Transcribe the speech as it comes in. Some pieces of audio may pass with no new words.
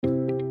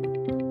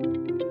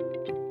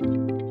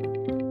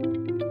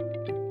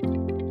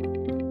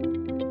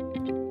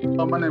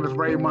My name is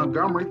Ray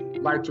Montgomery.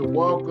 I'd like to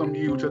welcome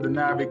you to the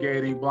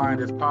Navigating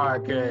Blindness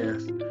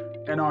podcast.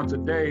 And on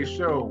today's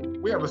show,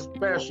 we have a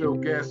special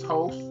guest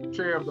host,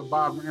 Chair of the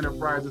Bosma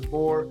Enterprises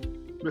Board,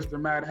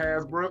 Mr. Matt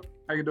Hasbrook.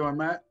 How you doing,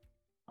 Matt?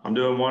 I'm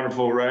doing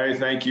wonderful, Ray.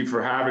 Thank you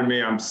for having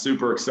me. I'm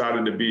super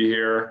excited to be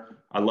here.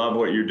 I love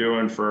what you're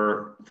doing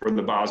for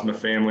the Bosma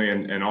family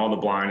and all the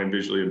blind and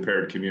visually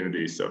impaired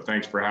community. So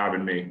thanks for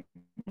having me.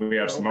 We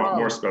have some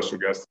more special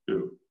guests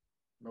too.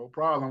 No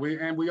problem.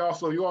 You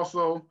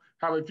also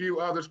have a few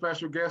other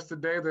special guests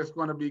today that's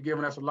going to be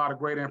giving us a lot of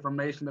great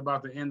information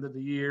about the end of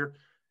the year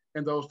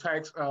and those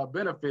tax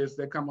benefits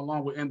that come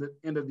along with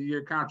end of the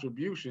year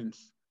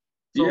contributions.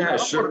 So yeah,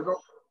 sure.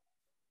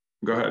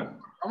 Go ahead.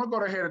 I'm going to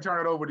go ahead and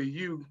turn it over to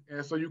you,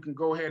 and so you can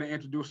go ahead and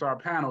introduce our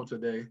panel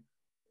today.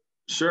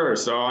 Sure.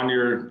 So on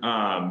your,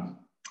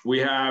 we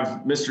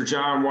have Mr.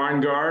 John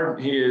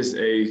Weingard. He is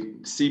a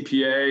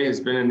CPA,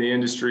 has been in the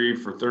industry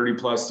for 30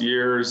 plus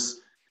years,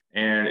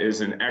 and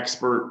is an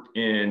expert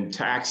in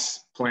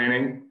tax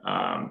planning,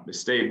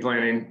 estate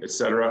planning, et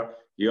cetera.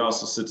 He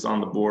also sits on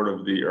the board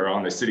of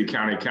on the City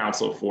County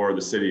Council for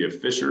the City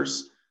of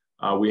Fishers.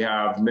 We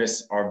have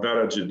Miss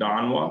Arvetta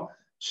Jadanwa.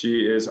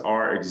 She is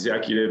our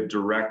executive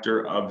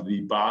director of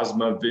the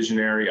Bosma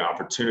Visionary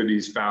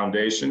Opportunities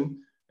Foundation,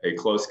 a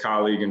close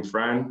colleague and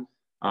friend.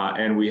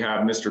 And we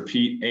have Mr.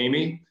 Pete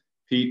Amy.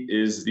 Pete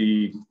is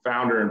the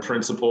founder and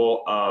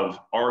principal of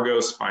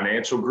Argos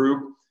Financial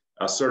Group,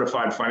 a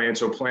certified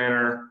financial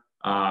planner,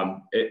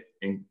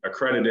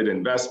 accredited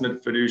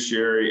investment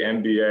fiduciary,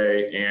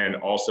 MBA, and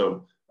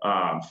also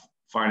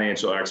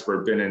financial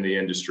expert, been in the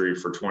industry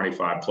for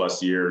 25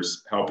 plus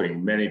years,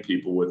 helping many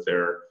people with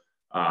their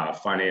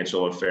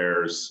financial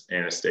affairs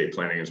and estate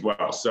planning as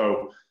well.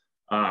 So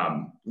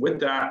with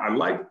that, I'd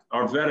like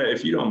Arvetta,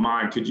 if you don't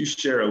mind, could you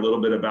share a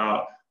little bit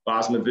about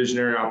Bosma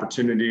Visionary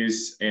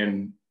Opportunities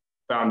and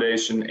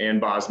Foundation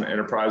and Bosma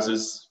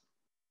Enterprises?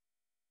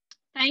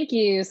 Thank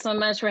you so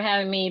much for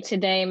having me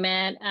today,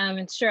 Matt.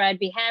 I'm sure I'd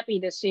be happy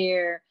to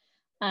share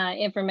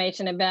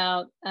information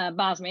about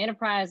Bosma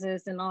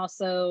Enterprises and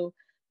also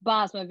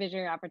Bosma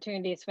Visionary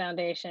Opportunities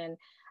Foundation.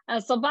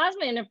 So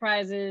Bosma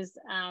Enterprises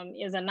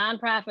is a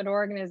nonprofit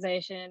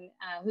organization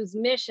whose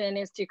mission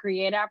is to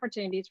create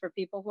opportunities for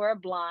people who are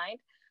blind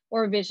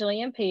or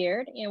visually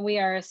impaired. And we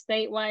are a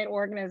statewide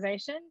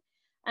organization.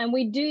 And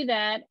we do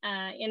that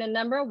in a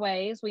number of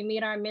ways. We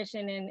meet our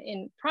mission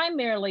in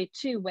primarily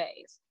two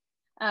ways.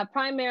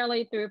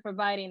 Primarily through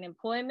providing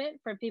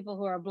employment for people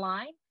who are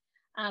blind.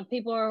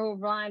 People who are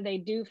blind, they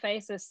do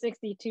face a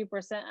 62%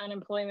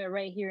 unemployment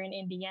rate here in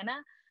Indiana.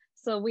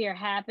 So we are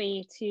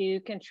happy to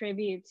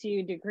contribute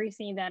to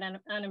decreasing that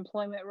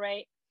unemployment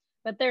rate.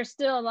 But there's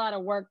still a lot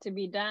of work to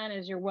be done,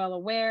 as you're well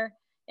aware,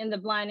 in the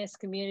blindness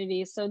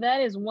community. So that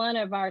is one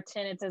of our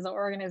tenets as an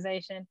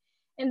organization.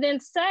 And then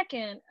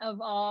second of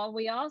all,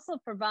 we also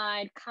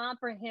provide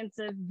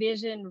comprehensive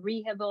vision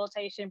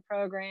rehabilitation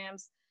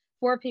programs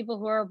for people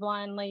who are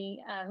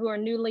who are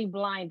newly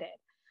blinded.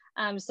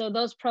 So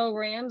those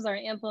programs are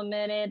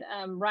implemented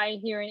right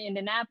here in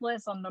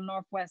Indianapolis on the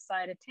northwest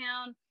side of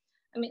town.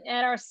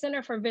 At our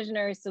Center for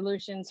Visionary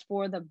Solutions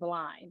for the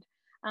Blind.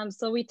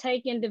 So we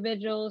take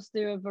individuals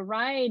through a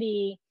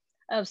variety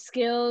of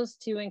skills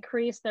to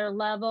increase their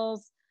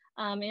levels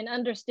in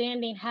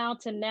understanding how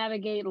to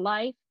navigate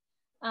life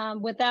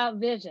without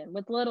vision,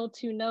 with little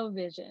to no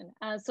vision.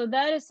 So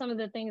that is some of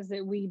the things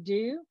that we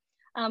do.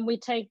 We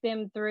take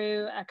them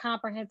through a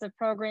comprehensive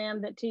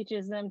program that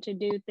teaches them to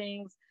do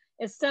things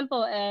as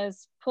simple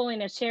as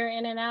pulling a chair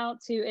in and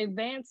out to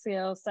advanced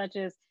skills such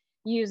as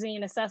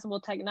using accessible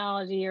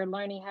technology or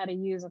learning how to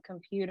use a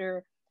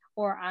computer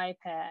or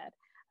iPad.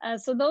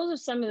 So those are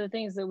some of the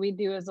things that we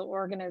do as an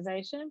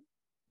organization.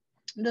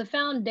 The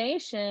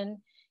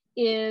foundation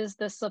is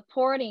the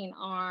supporting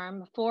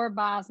arm for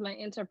Bosma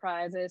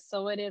Enterprises.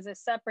 So it is a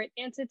separate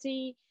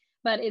entity,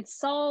 but its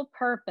sole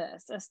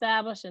purpose,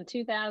 established in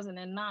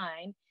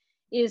 2009,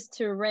 is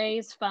to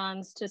raise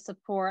funds to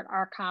support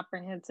our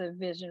comprehensive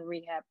vision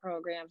rehab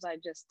programs I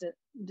just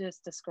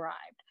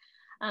described.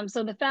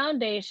 So the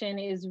foundation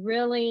is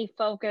really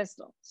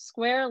focused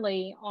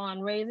squarely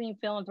on raising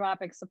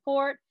philanthropic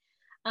support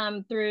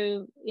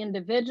through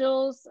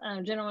individuals,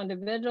 general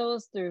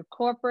individuals, through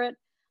corporate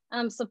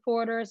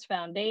supporters,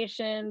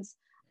 foundations,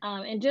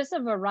 and just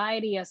a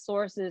variety of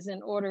sources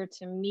in order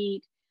to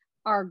meet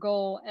our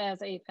goal as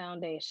a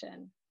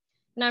foundation.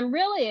 And I'm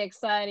really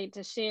excited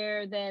to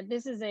share that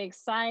this is an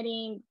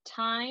exciting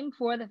time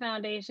for the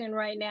foundation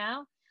right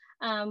now.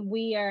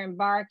 We are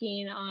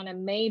embarking on a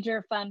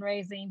major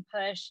fundraising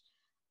push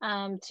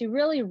to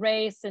really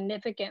raise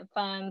significant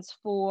funds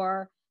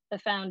for the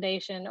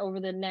foundation over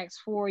the next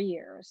 4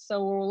 years.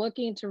 So we're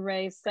looking to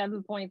raise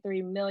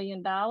 $7.3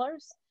 million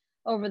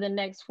over the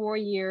next 4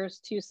 years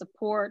to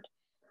support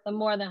the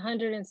more than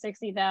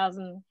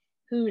 160,000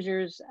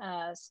 Hoosiers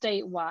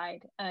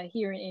statewide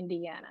here in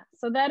Indiana.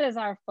 So that is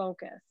our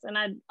focus,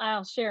 and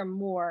I'll share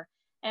more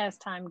as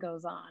time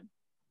goes on.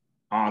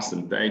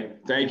 Awesome.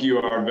 Thank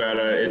you,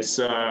 Arvetta. It's,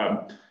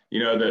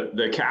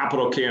 the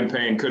capital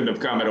campaign couldn't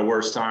have come at a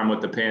worse time with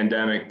the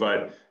pandemic,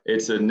 but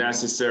it's a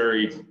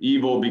necessary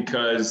evil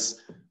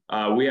because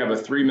we have a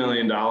 $3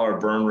 million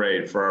burn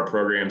rate for our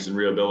programs and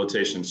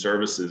rehabilitation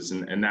services.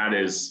 And that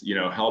is,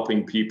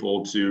 helping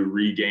people to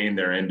regain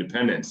their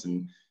independence.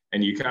 And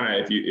you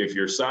kind of, if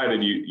you're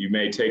sighted, you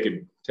may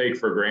take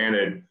for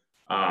granted,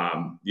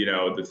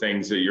 the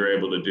things that you're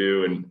able to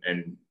do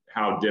and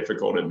how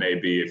difficult it may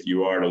be if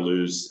you are to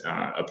lose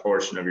a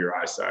portion of your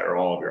eyesight or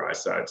all of your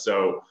eyesight.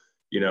 So,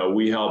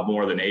 we help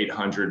more than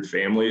 800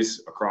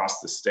 families across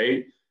the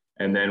state.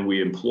 And then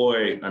we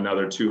employ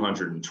another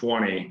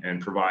 220 and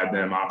provide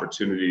them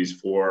opportunities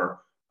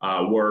for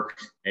work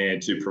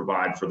and to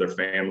provide for their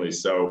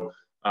families. So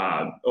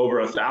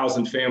over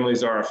 1,000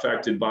 families are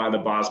affected by the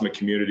BOSMA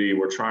community.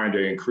 We're trying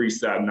to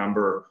increase that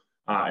number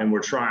and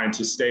we're trying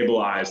to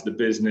stabilize the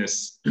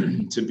business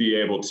to be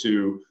able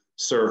to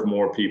serve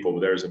more people.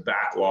 There's a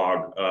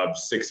backlog of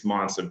 6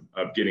 months of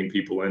getting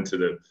people into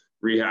the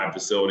rehab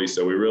facility.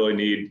 So we really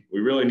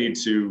need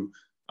to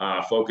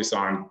focus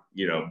on,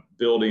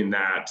 building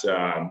that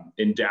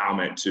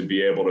endowment to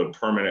be able to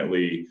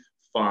permanently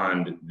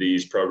fund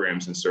these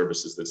programs and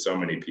services that so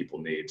many people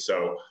need.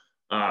 So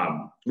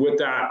with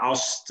that,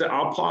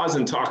 I'll pause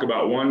and talk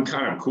about one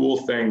kind of cool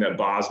thing that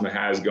BOSMA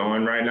has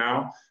going right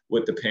now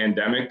with the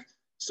pandemic.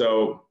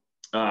 So,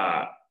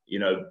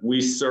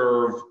 we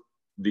serve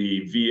the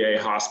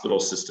VA hospital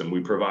system.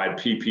 We provide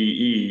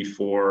PPE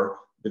for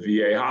the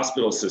VA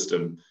hospital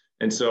system.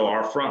 And so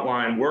our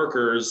frontline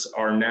workers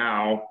are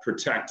now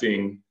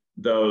protecting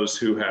those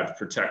who have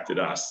protected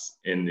us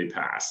in the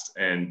past.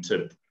 And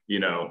to,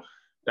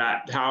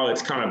 that how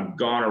it's kind of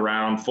gone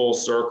around full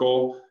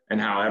circle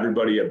and how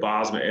everybody at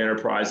BOSMA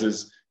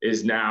Enterprises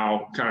is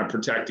now kind of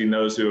protecting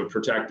those who have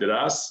protected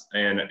us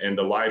and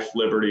the life,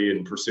 liberty,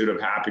 and pursuit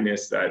of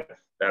happiness that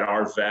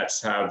our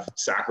vets have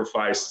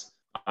sacrificed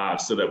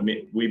so that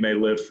we may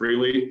live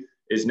freely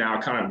is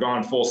now kind of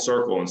gone full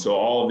circle. And so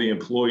all of the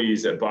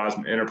employees at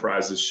BOSMA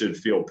Enterprises should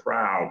feel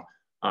proud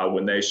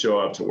when they show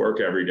up to work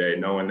every day,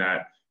 knowing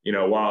that,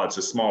 while it's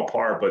a small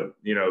part, but,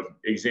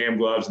 exam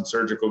gloves and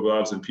surgical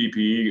gloves and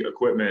PPE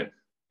equipment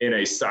in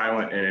a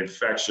silent and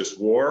infectious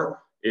war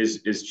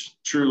is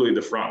truly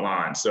the front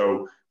line.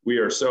 So we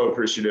are so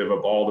appreciative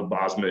of all the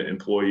BOSMA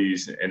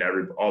employees and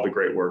all the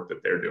great work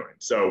that they're doing.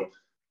 So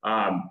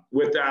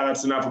with that,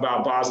 that's enough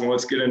about BOSMA.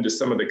 Let's get into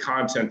some of the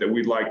content that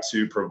we'd like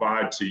to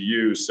provide to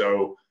you.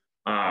 So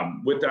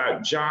with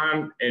that,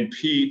 John and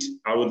Pete,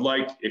 I would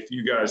like if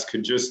you guys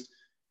could just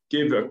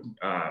give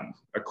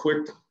a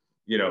quick,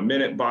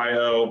 minute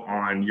bio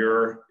on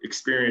your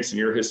experience and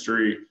your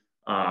history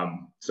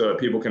so that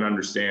people can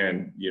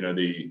understand,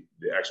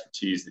 the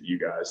expertise that you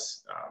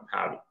guys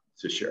have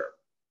to share.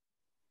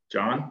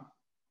 John?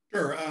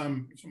 Sure.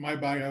 So my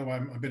bio,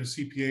 I've been a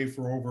CPA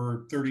for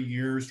over 30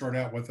 years, started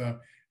out with a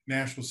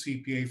national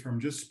CPA firm,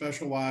 just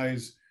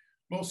specialize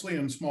mostly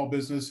in small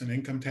business and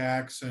income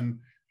tax and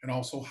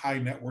also high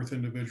net worth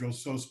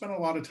individuals. So spent a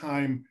lot of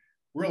time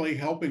really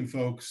helping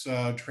folks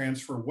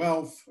transfer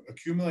wealth,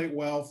 accumulate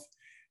wealth,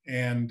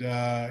 and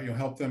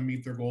help them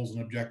meet their goals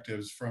and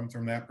objectives from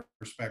that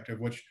perspective,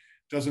 which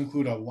does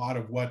include a lot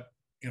of what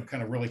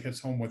kind of really hits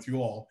home with you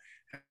all.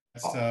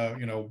 That's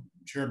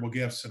charitable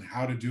gifts and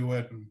how to do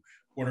it, and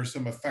what are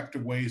some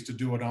effective ways to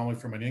do it, not only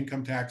from an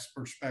income tax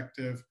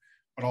perspective,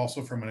 but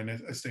also from an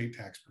estate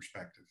tax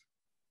perspective.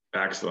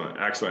 Excellent.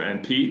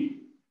 And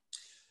Pete?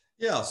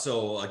 Yeah,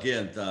 so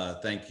again,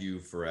 thank you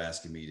for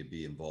asking me to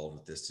be involved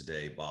with this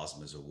today.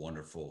 BOSMA is a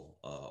wonderful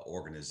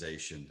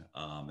organization.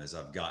 As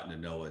I've gotten to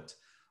know it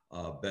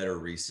better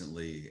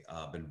recently,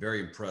 I've been very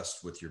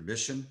impressed with your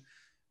mission,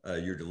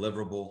 your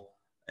deliverable,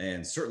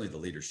 and certainly the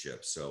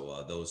leadership.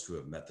 So those who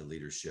have met the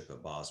leadership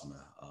at BOSMA,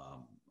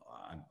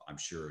 I'm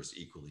sure is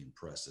equally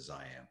impressed as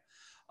I am.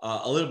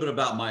 A little bit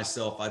about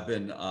myself. I've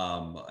been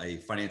a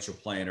financial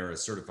planner, a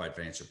certified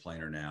financial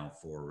planner now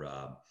for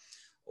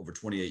over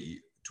 28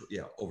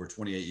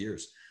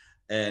 years.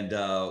 And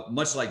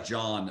much like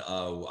John,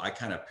 I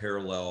kind of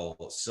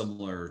parallel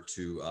similar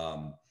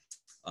to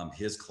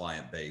his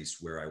client base,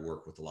 where I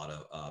work with a lot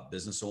of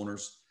business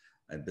owners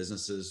and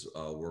businesses,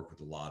 work with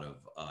a lot of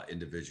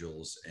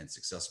individuals and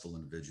successful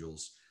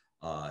individuals,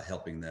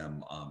 helping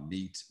them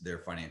meet their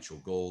financial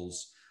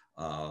goals.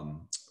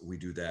 We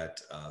do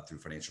that through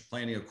financial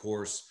planning, of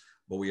course,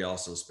 but we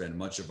also spend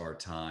much of our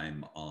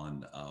time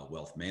on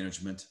wealth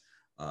management.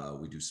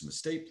 We do some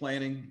estate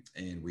planning,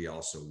 and we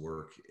also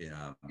work in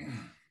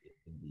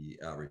the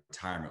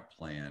retirement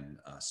plan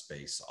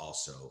space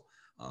also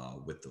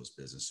with those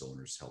business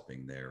owners,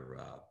 helping their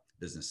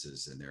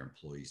businesses and their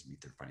employees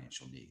meet their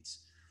financial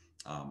needs.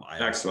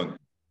 Excellent.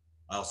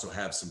 I also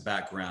have some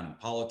background in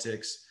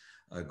politics,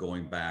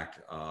 going back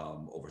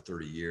over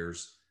 30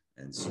 years.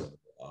 And so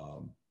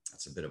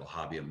that's a bit of a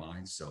hobby of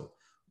mine. So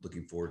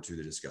looking forward to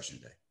the discussion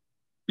today.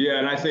 Yeah,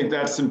 and I think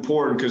that's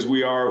important because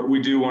we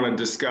do want to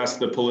discuss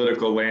the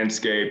political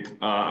landscape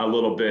a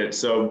little bit.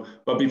 So,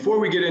 but before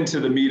we get into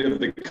the meat of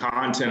the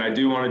content, I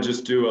do want to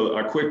just do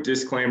a quick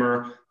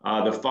disclaimer.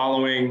 The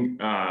following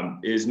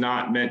is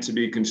not meant to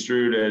be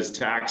construed as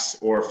tax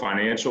or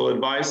financial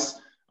advice.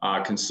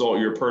 consult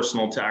your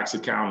personal tax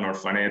accountant or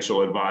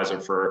financial advisor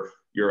for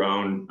your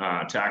own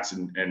tax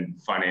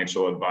and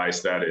financial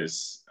advice that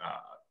is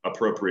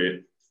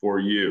appropriate for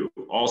you.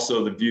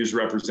 Also, the views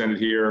represented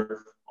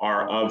here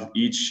are of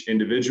each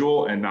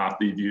individual and not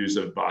the views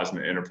of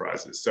Bosma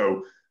Enterprises.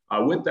 So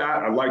with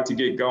that, I'd like to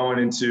get going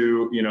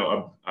into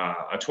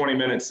a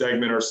 20-minute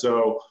segment or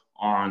so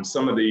on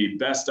some of the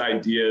best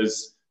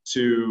ideas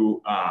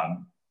to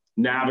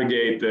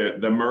navigate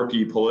the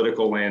murky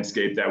political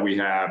landscape that we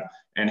have,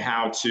 and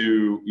how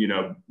to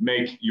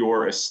make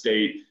your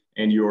estate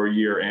and your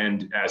year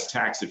end as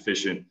tax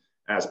efficient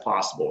as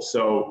possible.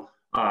 So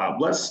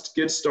let's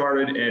get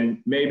started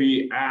and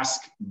maybe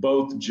ask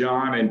both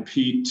John and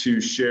Pete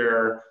to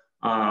share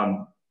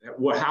how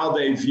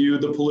they view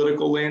the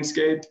political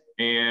landscape,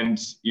 and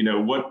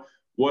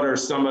what are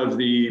some of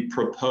the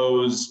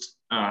proposed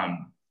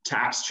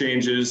tax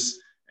changes.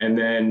 And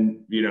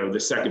then, the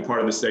second part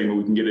of the segment,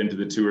 we can get into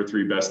the 2 or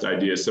 3 best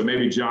ideas. So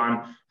maybe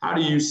John, how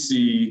do you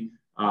see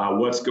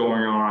what's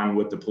going on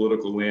with the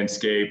political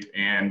landscape,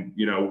 and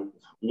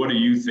what do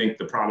you think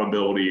the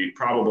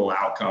probable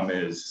outcome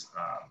is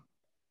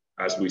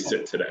as we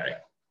sit today?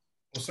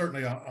 Well,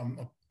 certainly,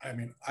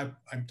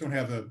 I don't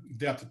have the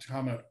depth to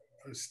comment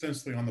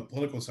extensively on the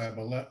political side,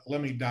 but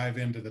let me dive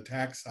into the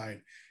tax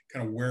side,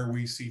 kind of where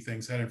we see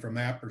things headed from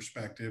that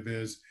perspective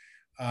is,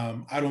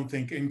 I don't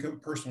think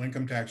personal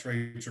income tax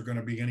rates are going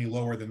to be any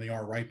lower than they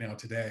are right now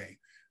today.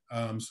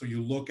 So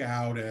you look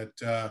out at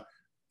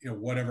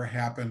whatever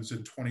happens in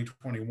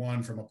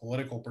 2021 from a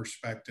political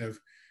perspective,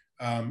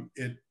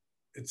 it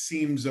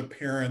seems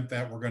apparent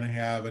that we're going to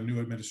have a new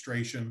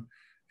administration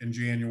in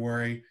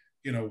January.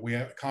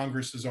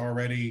 Congress is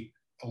already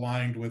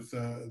aligned with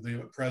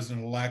the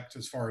president-elect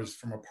as far as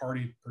from a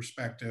party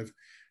perspective.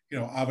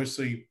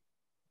 Obviously,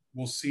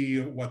 we'll see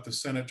what the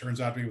Senate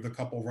turns out to be with a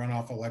couple of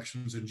runoff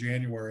elections in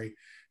January.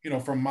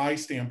 From my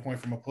standpoint,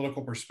 from a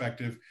political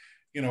perspective,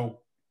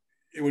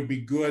 it would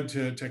be good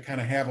to kind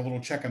of have a little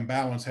check and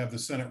balance, have the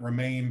Senate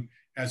remain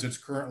as it's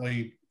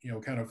currently,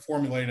 kind of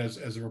formulated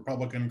as a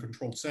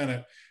Republican-controlled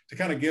Senate, to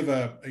kind of give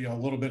a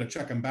little bit of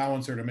check and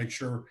balance there to make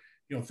sure,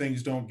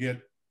 things don't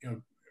get,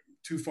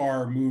 too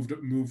far removed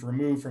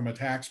from a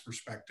tax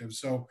perspective.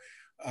 So,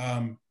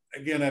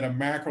 again, at a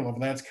macro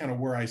level, that's kind of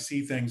where I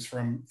see things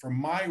from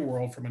my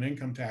world, from an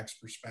income tax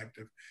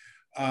perspective.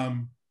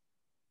 And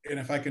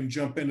if I can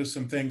jump into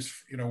some things,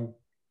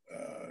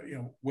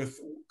 with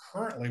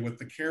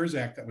the CARES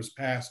Act that was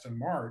passed in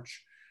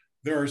March,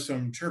 there are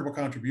some charitable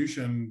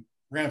contribution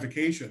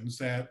ramifications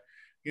that,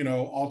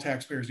 all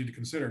taxpayers need to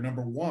consider.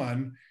 Number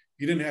one,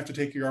 you didn't have to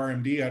take your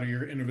RMD out of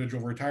your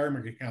individual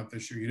retirement account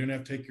this year. You didn't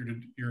have to take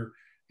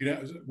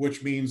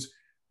which means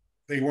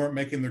they weren't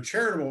making their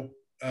charitable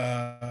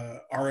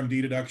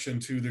RMD deduction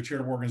to their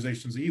charitable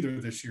organizations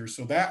either this year.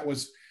 So that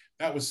was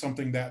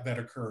something that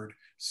occurred.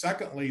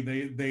 Secondly,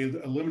 they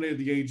eliminated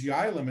the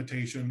AGI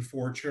limitation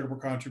for charitable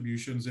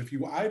contributions if you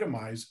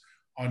itemize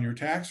on your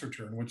tax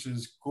return, which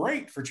is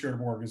great for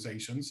charitable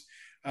organizations.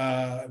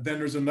 Then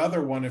there's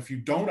another one, if you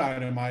don't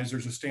itemize,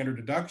 there's a standard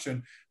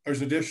deduction.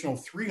 There's additional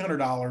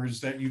 $300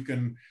 that you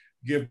can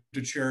give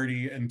to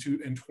charity in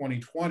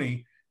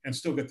 2020 and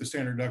still get the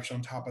standard deduction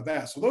on top of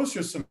that. So those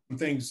are just some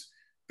things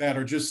that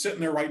are just sitting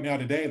there right now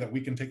today that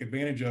we can take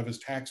advantage of as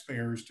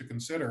taxpayers to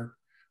consider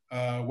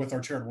with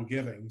our charitable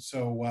giving.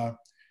 So,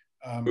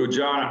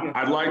 John,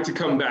 I'd like to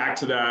come back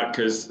to that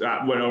because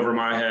that went over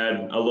my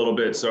head a little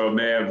bit. So it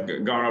may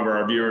have gone over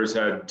our viewers'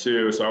 head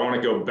too. So I want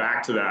to go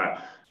back to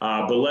that.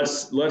 But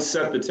let's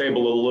set the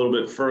table a little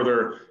bit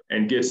further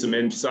and get some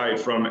insight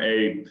from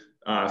a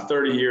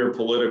 30-year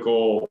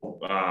political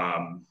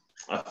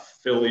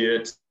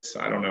affiliate.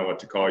 I don't know what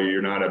to call you.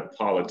 You're not a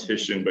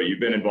politician, but you've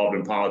been involved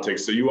in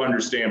politics. So you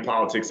understand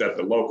politics at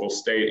the local,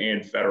 state,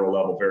 and federal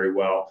level very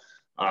well.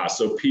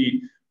 So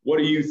Pete, what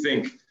do you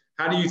think?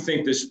 How do you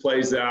think this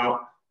plays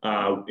out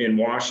in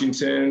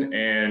Washington?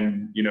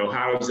 And,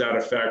 how does that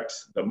affect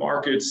the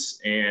markets?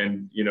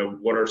 And,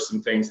 what are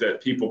some things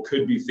that people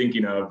could be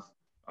thinking of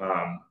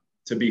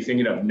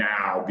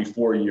now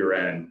before year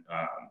end?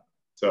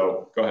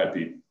 So go ahead,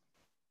 Pete.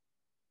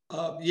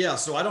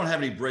 So I don't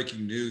have any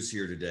breaking news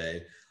here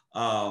today.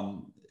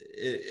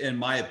 In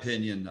my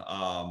opinion,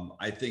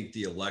 I think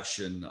the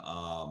election,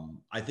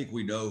 I think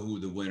we know who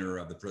the winner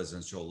of the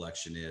presidential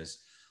election is.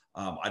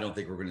 I don't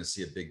think we're going to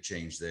see a big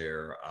change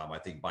there. I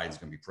think Biden's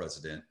going to be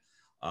president.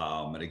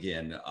 And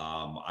again,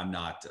 I'm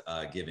not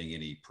giving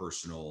any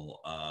personal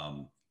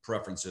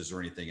preferences or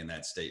anything in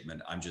that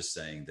statement. I'm just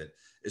saying that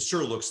it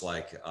sure looks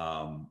like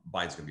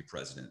Biden's going to be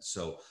president.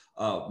 So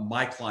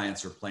my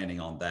clients are planning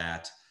on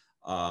that.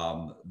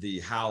 The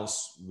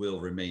House will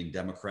remain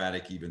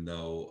Democratic, even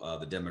though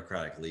the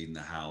Democratic lead in the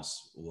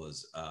House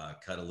was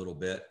cut a little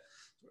bit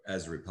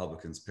as the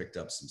Republicans picked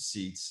up some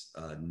seats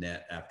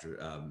net after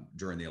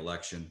during the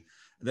election.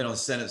 And then on the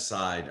Senate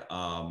side,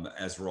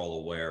 as we're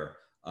all aware,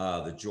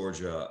 the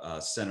Georgia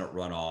Senate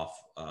runoff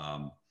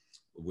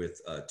with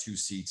 2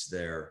 seats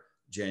there,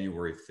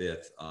 January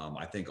 5th.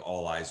 I think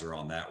all eyes are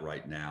on that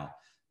right now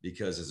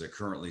because as it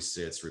currently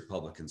sits,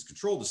 Republicans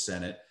control the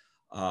Senate.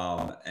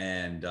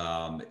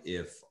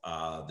 If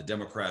the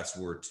Democrats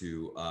were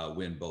to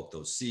win both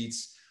those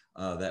seats,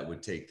 that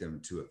would take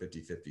them to a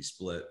 50-50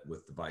 split,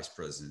 with the vice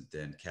president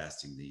then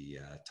casting the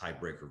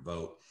tiebreaker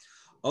vote.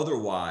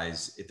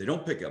 Otherwise, if they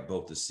don't pick up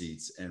both the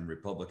seats and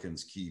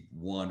Republicans keep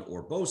one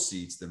or both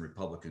seats, then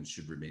Republicans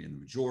should remain in the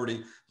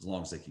majority as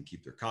long as they can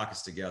keep their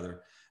caucus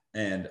together.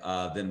 And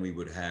then we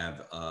would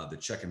have the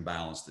check and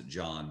balance that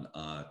John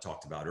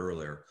talked about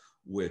earlier,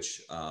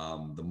 which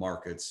the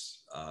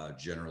markets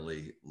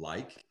generally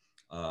like.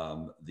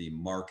 The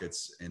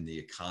markets and the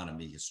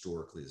economy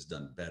historically has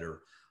done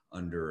better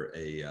under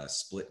a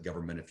split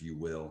government, if you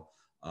will,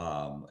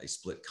 a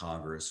split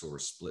Congress, or a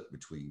split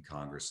between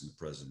Congress and the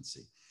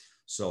presidency.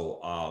 So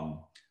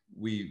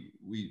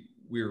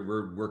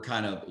we're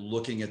kind of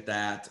looking at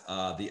that.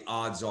 The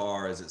odds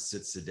are, as it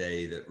sits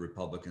today, that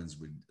Republicans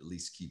would at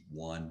least keep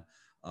one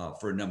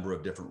for a number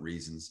of different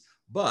reasons.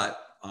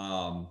 But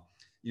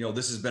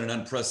this has been an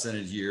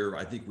unprecedented year.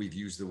 I think we've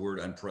used the word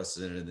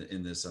unprecedented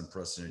in this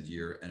unprecedented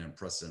year an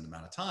unprecedented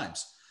amount of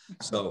times.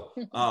 So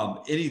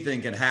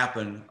anything can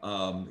happen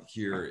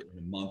here in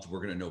a month.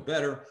 We're going to know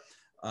better.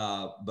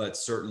 But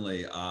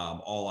certainly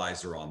all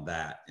eyes are on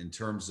that. In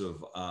terms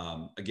of,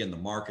 again, the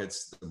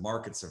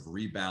markets have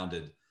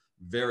rebounded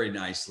very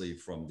nicely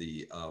from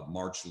the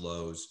March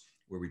lows,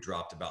 where we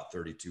dropped about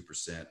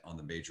 32% on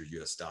the major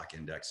US stock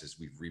indexes.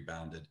 We've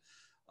rebounded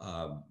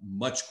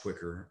much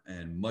quicker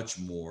and much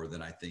more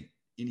than I think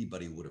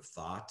anybody would have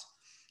thought.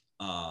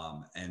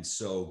 And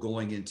so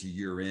going into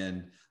year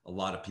end, a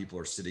lot of people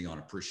are sitting on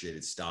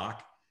appreciated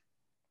stock.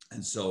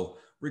 And so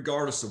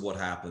regardless of what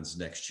happens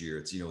next year,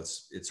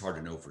 it's hard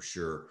to know for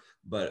sure,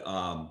 but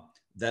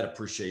that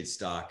appreciated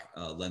stock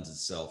lends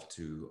itself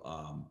to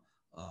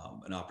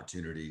an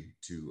opportunity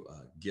to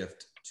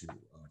gift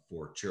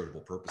for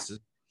charitable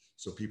purposes.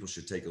 So people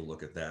should take a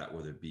look at that,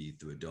 whether it be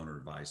through a donor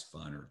advised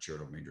fund or a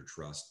charitable remainder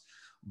trust.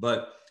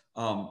 But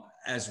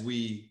as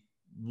we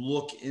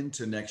look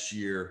into next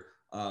year,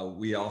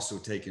 we also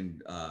taken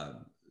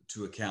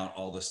to account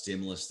all the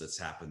stimulus that's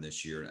happened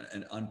this year,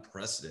 and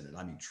unprecedented,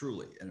 I mean,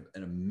 truly an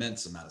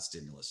immense amount of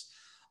stimulus,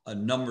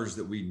 numbers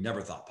that we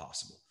never thought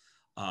possible.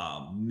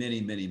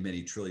 Many, many,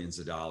 many trillions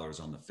of dollars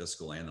on the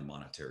fiscal and the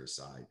monetary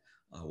side,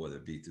 whether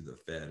it be through the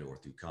Fed or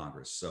through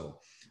Congress. So,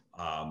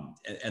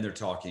 and they're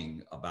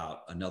talking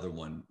about another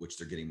one, which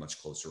they're getting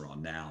much closer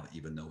on now,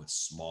 even though it's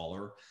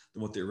smaller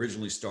than what they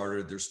originally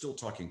started. They're still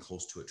talking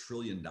close to $1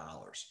 trillion.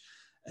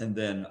 And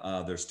then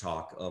there's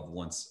talk of,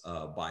 once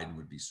Biden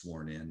would be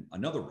sworn in,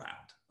 another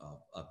round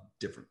of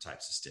different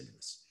types of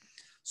stimulus.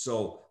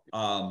 So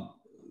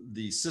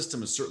the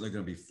system is certainly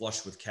going to be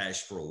flush with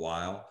cash for a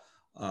while,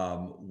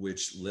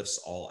 which lifts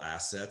all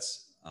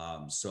assets.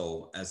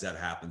 So as that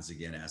happens,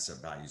 again,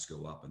 asset values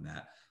go up, and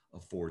that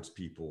affords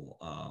people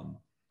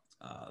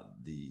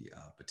the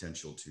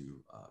potential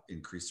to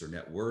increase their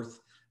net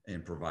worth,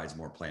 and provides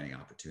more planning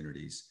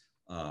opportunities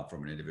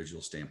from an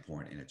individual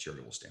standpoint and a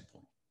charitable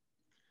standpoint.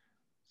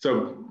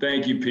 So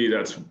thank you, Pete.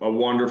 That's a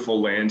wonderful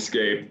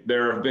landscape.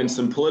 There have been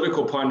some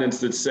political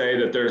pundits that say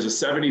that there's a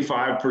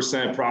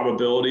 75%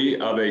 probability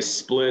of a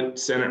split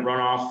Senate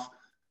runoff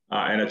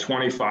and a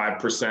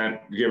 25%,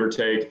 give or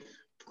take,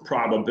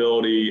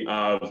 probability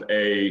of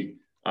a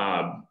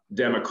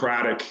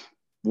Democratic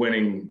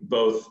winning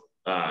both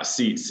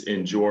seats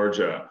in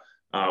Georgia,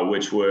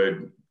 which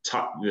would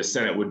the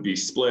Senate would be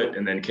split,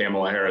 and then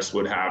Kamala Harris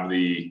would have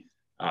the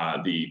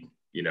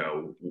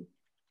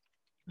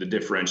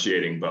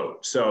differentiating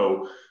vote.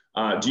 So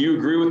do you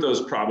agree with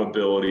those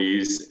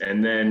probabilities?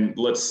 And then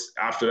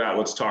after that,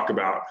 let's talk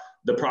about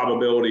the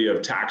probability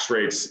of tax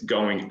rates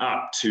going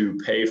up to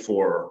pay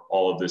for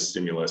all of this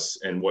stimulus,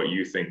 and what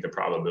you think the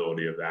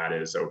probability of that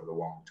is over the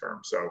long term.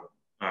 So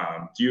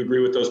do you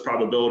agree with those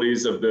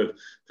probabilities of the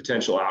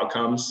potential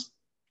outcomes?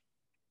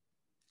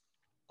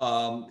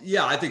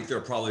 Yeah, I think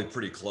they're probably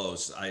pretty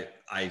close. I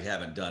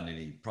haven't done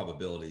any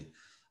probability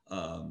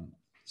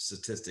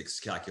statistics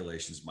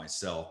calculations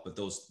myself, but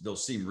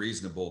those seem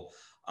reasonable.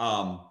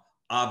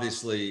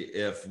 Obviously,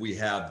 if we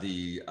have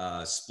the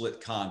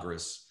split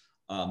Congress,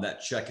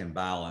 that check and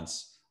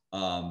balance,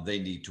 they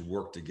need to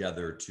work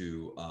together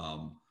to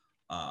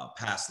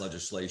pass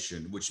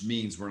legislation, which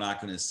means we're not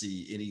going to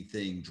see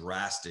anything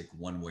drastic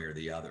one way or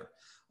the other,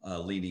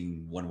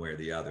 leaning one way or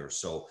the other.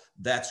 So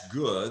that's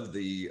good.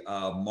 The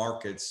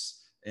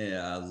markets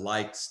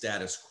like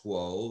status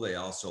quo. They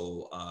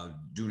also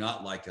do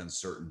not like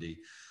uncertainty.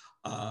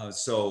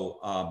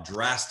 So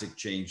drastic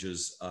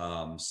changes,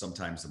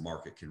 sometimes the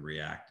market can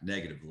react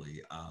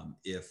negatively.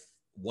 If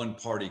one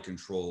party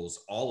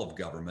controls all of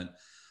government,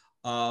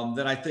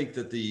 then I think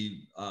that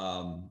the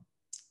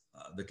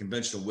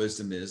conventional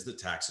wisdom is that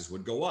taxes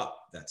would go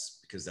up. That's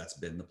because that's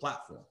been the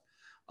platform.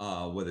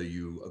 Whether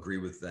you agree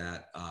with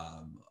that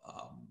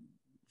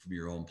from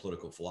your own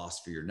political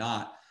philosophy or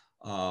not,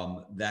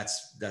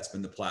 that's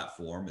been the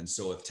platform. And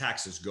so if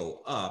taxes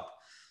go up,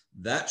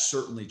 that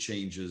certainly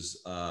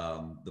changes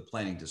the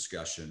planning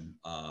discussion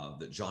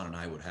that John and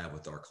I would have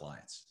with our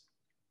clients.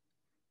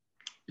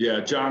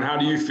 Yeah, John, how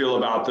do you feel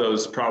about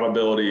those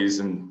probabilities?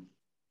 And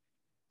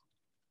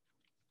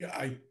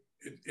I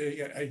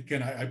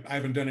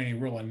haven't done any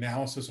real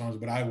analysis on this,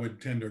 but I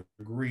would tend to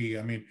agree.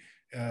 I mean,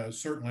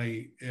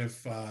 certainly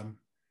if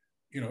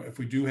if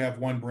we do have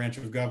one branch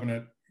of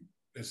government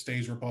that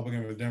stays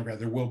Republican with Democrat,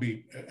 there will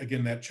be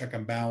again that check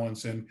and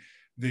balance, and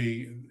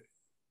we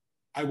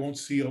won't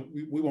see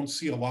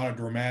a lot of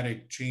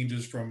dramatic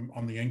changes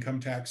on the income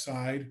tax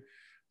side.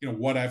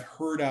 What I've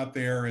heard out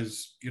there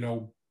is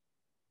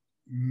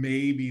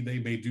maybe they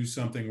may do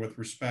something with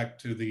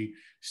respect to the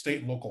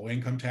state and local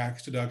income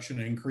tax deduction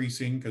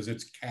increasing, because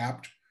it's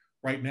capped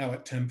right now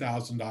at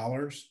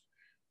 $10,000.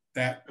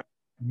 That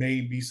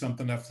may be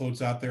something that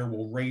floats out there.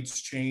 Will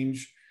rates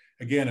change?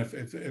 Again,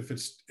 if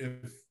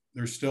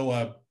there's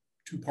still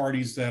two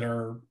parties that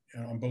are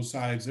on both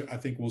sides, I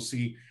think we'll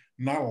see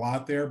not a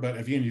lot there. But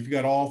again, if you've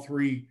got all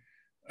three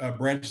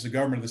branches of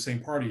government of the same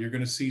party, you're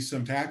going to see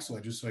some tax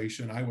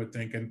legislation, I would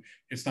think, and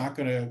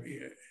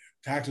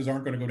taxes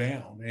aren't going to go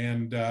down.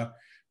 And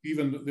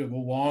even the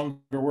longer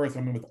worth,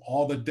 with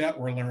all the debt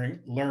we're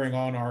layering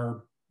on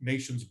our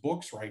nation's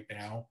books right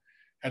now,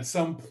 at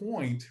some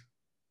point,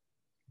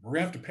 we're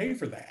going to have to pay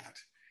for that.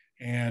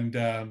 And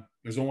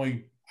there's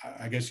only,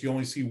 I guess you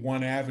only see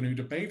one avenue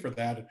to pay for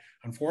that.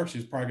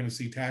 Unfortunately, it's probably going to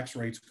see tax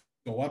rates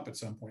go up at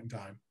some point in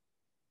time.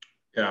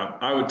 Yeah,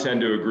 I would tend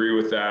to agree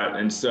with that.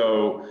 And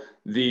so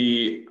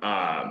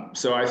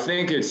so I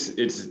think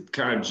it's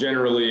kind of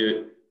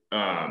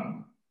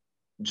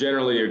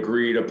generally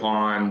agreed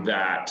upon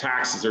that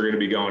taxes are going to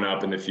be going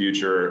up in the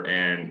future,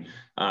 and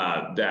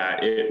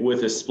that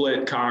with a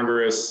split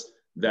Congress,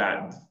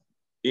 that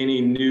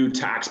any new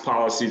tax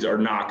policies are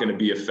not going to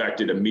be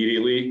affected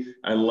immediately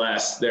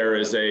unless there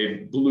is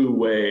a blue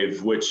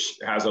wave, which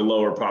has a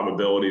lower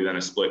probability than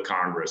a split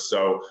Congress.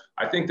 So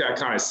I think that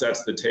kind of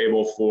sets the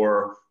table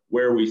for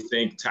where we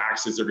think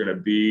taxes are going to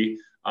be.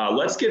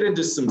 Let's get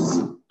into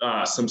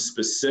some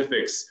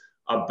specifics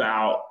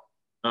about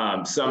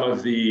some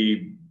of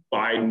the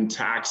Biden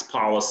tax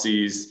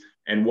policies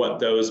and what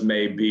those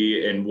may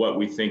be and what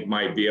we think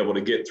might be able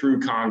to get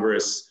through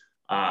Congress.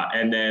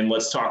 And then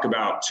let's talk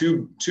about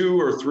two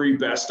or three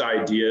best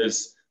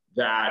ideas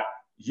that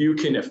you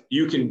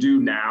can do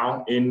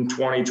now in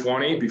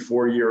 2020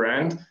 before year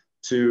end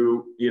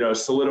to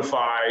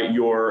solidify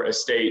your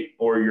estate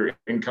or your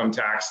income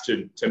tax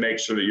to make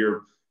sure that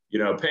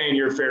you're paying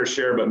your fair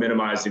share, but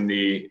minimizing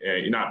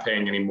you're not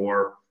paying any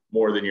more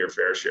than your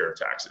fair share of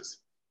taxes.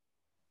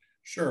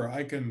 Sure,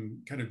 I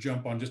can kind of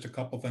jump on just a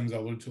couple of things I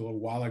alluded to a little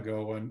while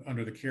ago. And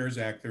under the CARES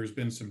Act, there's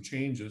been some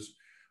changes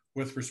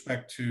with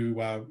respect to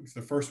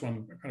the first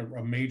one, kind of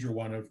a major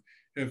one of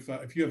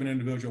if you have an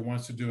individual who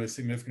wants to do a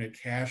significant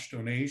cash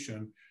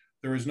donation,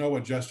 there is no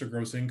adjusted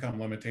gross income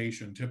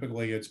limitation.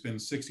 Typically, it's been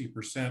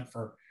 60%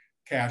 for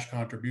cash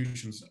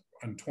contributions.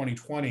 In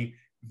 2020,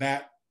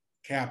 that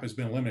cap has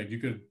been eliminated. You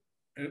could,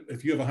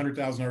 if you have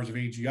 $100,000 of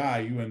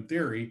AGI, you in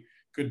theory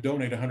could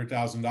donate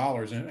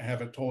 $100,000 and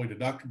have it totally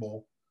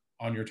deductible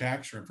on your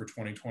tax return for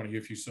 2020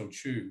 if you so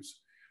choose.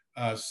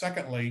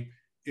 Secondly,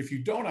 if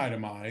you don't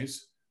itemize,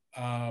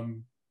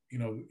 and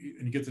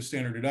you get the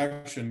standard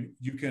deduction,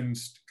 you can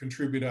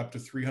contribute up to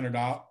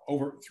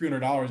over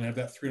 $300 and have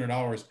that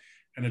 $300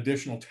 an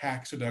additional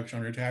tax deduction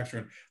on your tax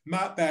return.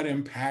 Not that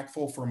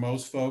impactful for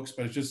most folks,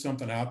 but it's just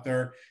something out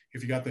there.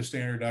 If you got the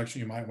standard deduction,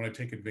 you might want to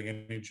take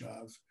advantage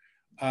of.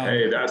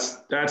 Hey,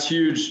 that's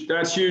huge.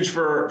 That's huge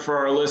for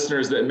our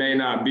listeners that may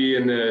not be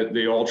in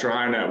the ultra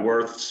high net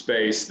worth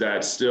space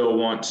that still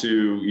want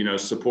to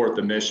support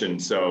the mission.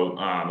 So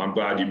I'm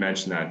glad you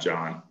mentioned that,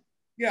 John.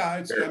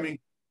 Yeah,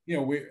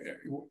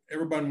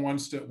 everyone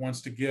wants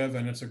to give,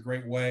 and it's a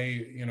great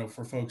way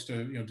for folks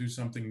to do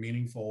something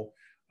meaningful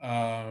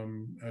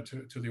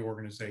to the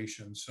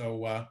organization.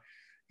 So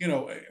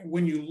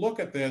when you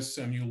look at this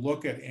and you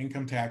look at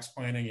income tax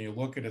planning and you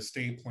look at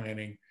estate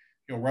planning,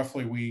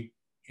 roughly we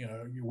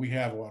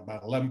have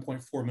about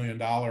 $11.4 million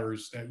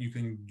that you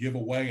can give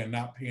away and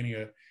not pay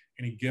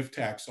any gift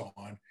tax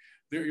on.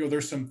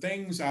 There's some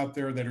things out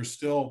there that are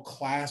still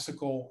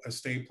classical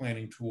estate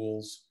planning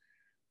tools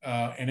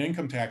and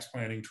income tax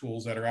planning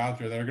tools that are out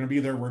there that are going to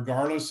be there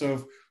regardless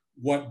of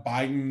what a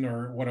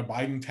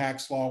Biden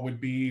tax law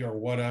would be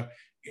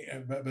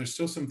but there's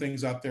still some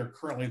things out there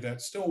currently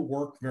that still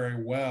work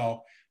very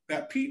well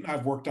that Pete and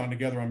I've worked on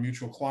together on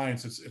mutual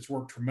clients. It's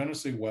worked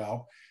tremendously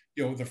well.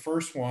 The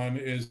first one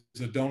is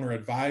the donor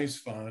advised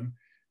fund.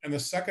 And the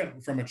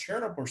second, from a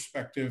charitable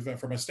perspective,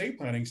 from a estate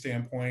planning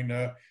standpoint,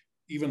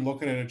 even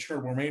looking at a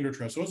charitable remainder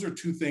trust. Those are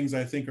two things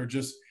I think are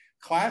just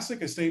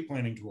classic estate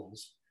planning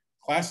tools,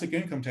 classic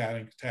income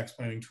tax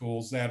planning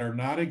tools that are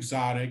not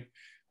exotic,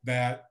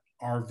 that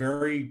are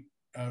very,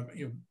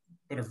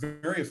 but are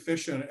very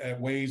efficient at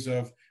ways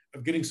of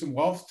getting some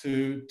wealth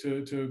to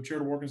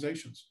charitable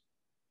organizations.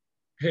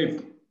 Hey,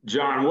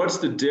 John, what's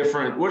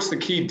the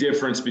key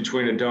difference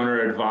between a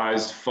donor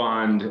advised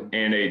fund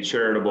and a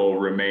charitable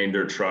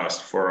remainder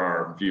trust for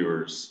our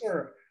viewers?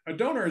 Sure. A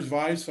donor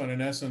advised fund,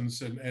 in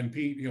essence, and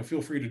Pete,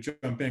 feel free to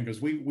jump in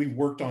because we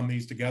worked on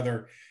these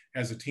together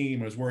as a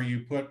team, is where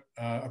you put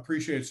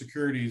appreciated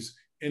securities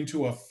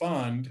into a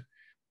fund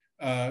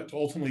to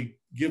ultimately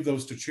give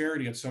those to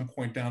charity at some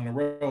point down the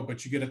road,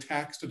 but you get a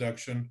tax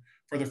deduction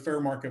for the fair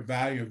market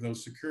value of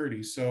those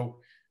securities. So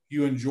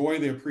you enjoy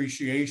the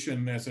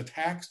appreciation as a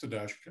tax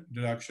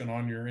deduction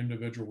on your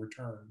individual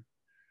return.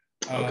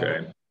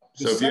 Okay.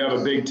 So if you have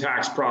a big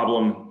tax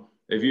problem,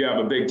 if you have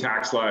a big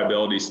tax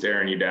liability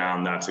staring you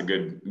down, that's a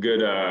good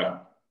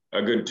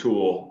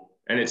tool.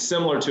 And it's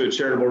similar to a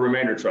charitable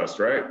remainder trust,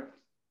 right?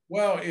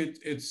 Well,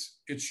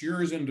 it's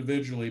yours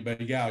individually,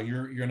 but yeah,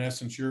 you're in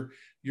essence,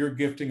 you're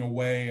gifting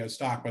away a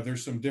stock, but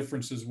there's some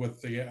differences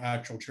with the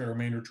actual charitable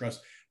remainder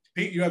trust.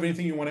 Pete, you have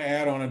anything you want to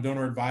add on a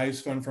donor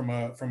advised fund from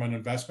an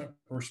investment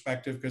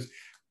perspective? Because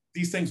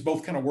these things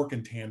both kind of work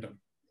in tandem.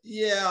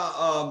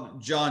 Yeah,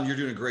 John, you're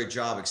doing a great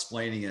job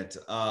explaining it.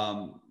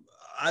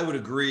 I would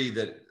agree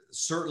that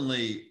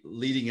certainly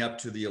leading up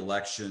to the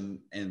election,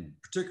 and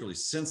particularly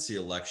since the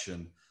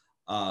election,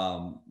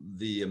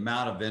 the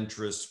amount of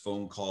interest,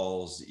 phone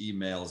calls,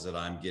 emails that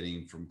I'm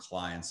getting from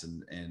clients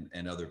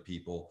and other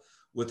people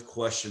with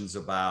questions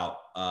about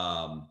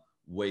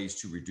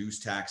ways to reduce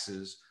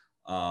taxes,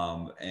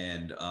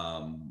 and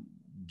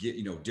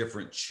get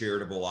different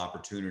charitable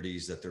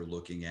opportunities that they're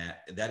looking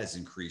at, that has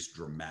increased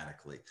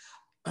dramatically.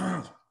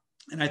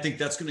 And I think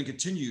that's going to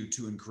continue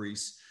to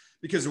increase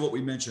because of what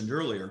we mentioned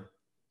earlier.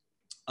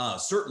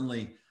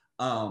 Certainly,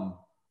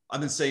 I've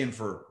been saying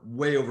for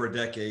way over a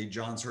decade,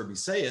 John's heard me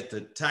say it,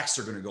 that taxes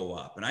are going to go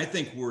up. And I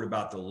think we're at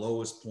about the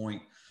lowest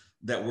point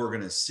that we're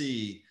going to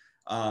see.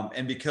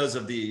 And because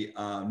of the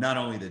not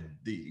only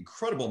the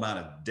incredible amount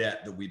of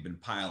debt that we've been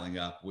piling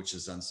up, which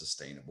is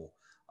unsustainable,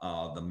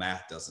 the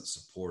math doesn't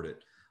support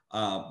it.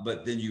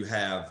 But then you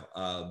have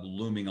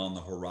looming on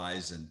the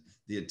horizon,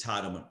 the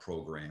entitlement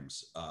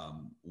programs,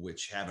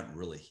 which haven't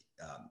really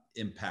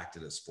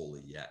impacted us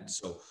fully yet.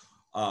 So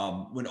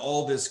when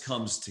all this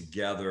comes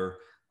together,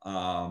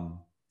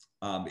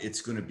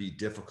 it's going to be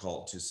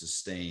difficult to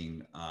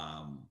sustain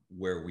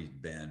where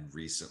we've been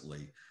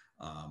recently.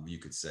 You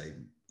could say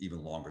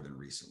even longer than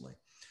recently.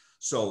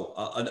 So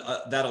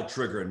that'll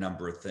trigger a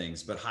number of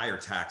things, but higher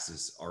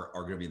taxes are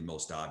going to be the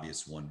most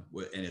obvious one.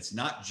 And it's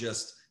not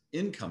just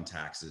income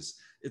taxes,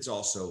 it's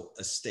also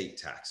estate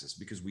taxes,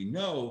 because we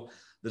know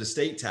that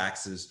estate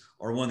taxes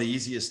are one of the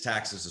easiest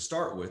taxes to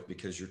start with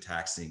because you're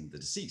taxing the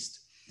deceased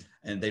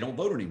and they don't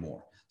vote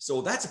anymore.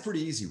 So that's a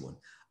pretty easy one.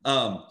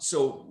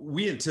 So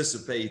we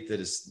anticipate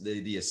that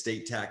the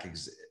estate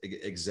tax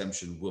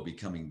exemption will be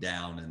coming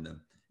down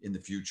in the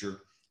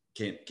future.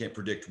 Can't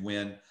predict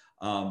when.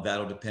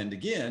 That'll depend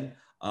again.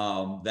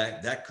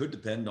 That could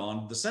depend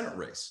on the Senate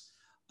race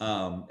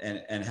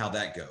and how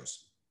that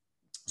goes.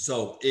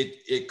 So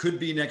it could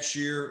be next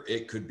year.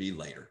 It could be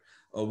later.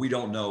 We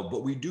don't know,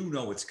 but we do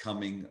know it's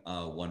coming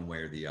one way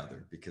or the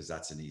other because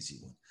that's an easy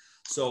one.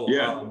 So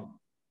yeah.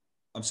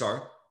 I'm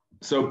sorry.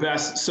 So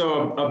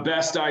a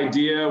best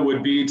idea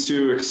would be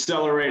to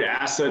accelerate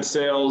asset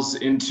sales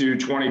into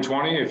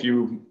 2020 if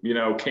you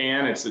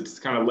can. It's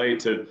kind of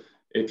late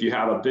if you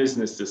have a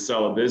business to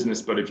sell a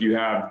business, but if you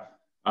have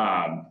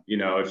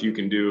if you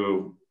can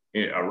do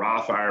a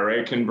Roth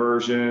IRA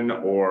conversion,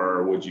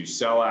 or would you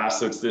sell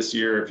assets this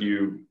year? If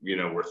you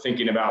were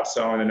thinking about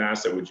selling an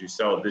asset, would you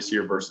sell it this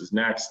year versus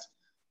next?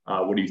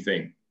 What do you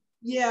think?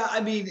 Yeah, I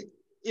mean,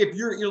 if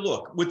you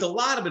look with a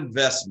lot of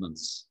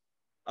investments,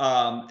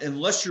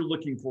 unless you're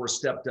looking for a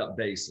stepped up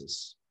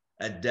basis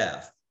at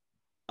death,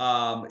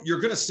 you're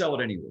going to sell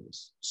it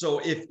anyways.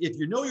 So if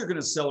you're going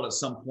to sell it at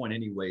some point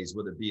anyways,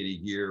 whether it be in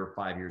a year or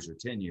 5 years or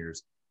 10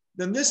 years,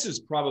 then this is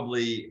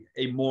probably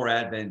a more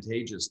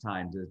advantageous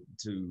time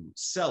to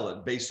sell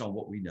it based on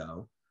what we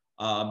know,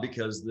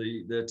 because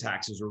the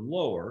taxes are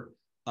lower,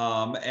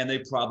 and they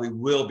probably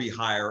will be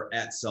higher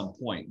at some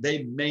point.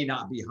 They may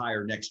not be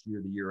higher next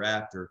year, the year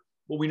after,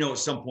 but we know at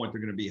some point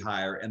they're going to be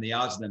higher, and the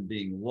odds of them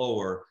being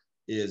lower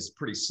is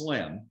pretty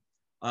slim.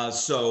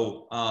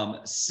 So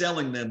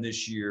selling them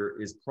this year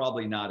is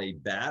probably not a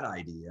bad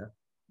idea.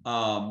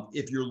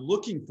 If you're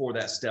looking for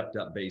that stepped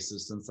up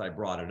basis, since I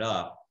brought it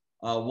up,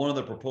 one of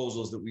the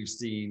proposals that we've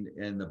seen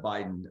in the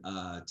Biden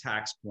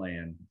tax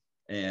plan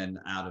and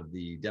out of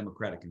the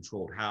Democratic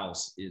controlled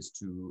House is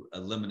to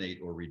eliminate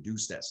or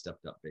reduce that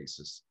stepped up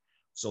basis.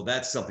 So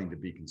that's something to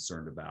be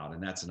concerned about.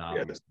 And that's an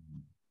obvious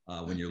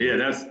thing when you're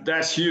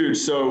that's huge.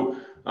 So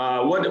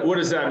what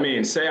does that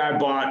mean? Say I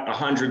bought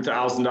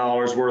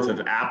 $100,000 worth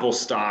of Apple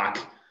stock,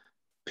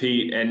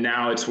 Pete, and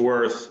now it's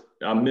worth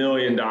 $1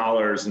 million.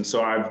 And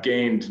so I've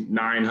gained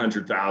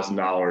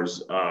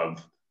 $900,000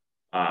 of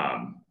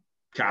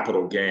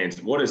capital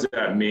gains. What does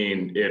that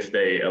mean if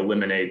they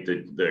eliminate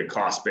the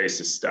cost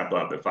basis step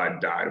up if I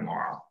die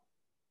tomorrow?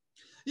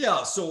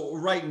 Yeah, so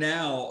right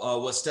now,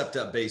 what stepped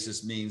up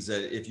basis means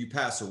that if you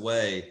pass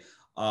away,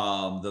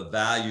 the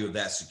value of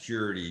that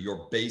security,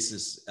 your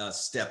basis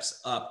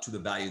steps up to the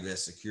value of that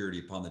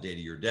security upon the date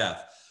of your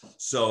death.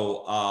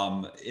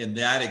 So in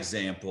that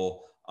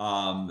example,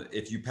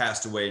 if you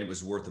passed away and it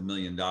was worth $1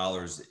 million,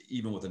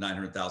 even with a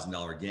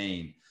 $900,000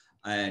 gain,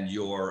 and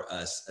your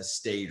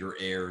estate or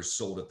heirs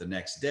sold it the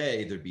next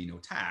day, there'd be no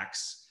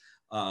tax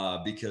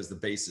because the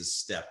basis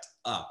stepped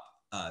up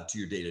to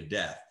your date of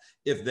death.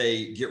 If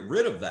they get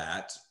rid of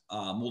that,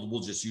 we'll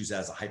just use that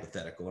as a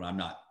hypothetical, and I'm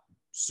not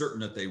certain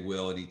that they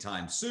will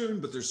anytime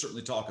soon, but there's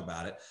certainly talk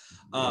about it.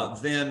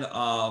 Then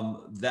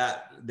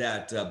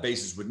that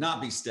basis would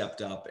not be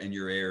stepped up, and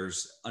your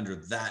heirs under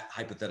that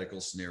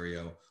hypothetical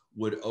scenario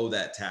would owe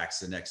that tax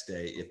the next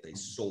day. If they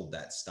sold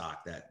that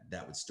stock,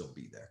 that would still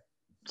be there.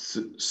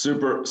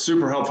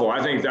 Super helpful.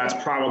 I think that's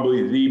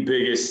probably the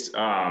biggest,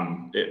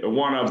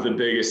 one of the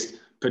biggest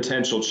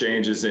potential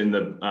changes in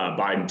the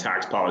Biden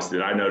tax policy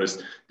that I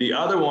noticed. The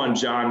other one,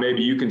 John,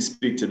 maybe you can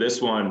speak to this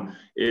one,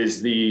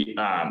 is the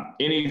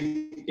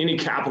any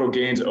capital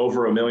gains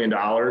over $1 million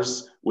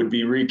would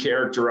be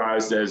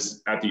recharacterized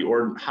as at the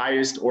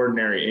highest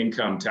ordinary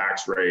income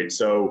tax rate.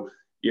 So,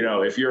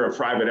 if you're a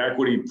private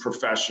equity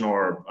professional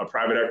or a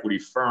private equity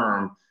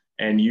firm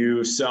and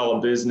you sell a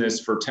business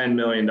for $10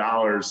 million,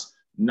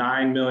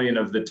 9 million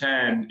of the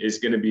 10 is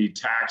going to be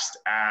taxed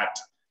at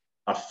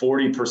a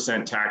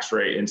 40% tax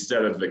rate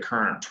instead of the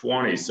current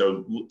 20.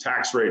 So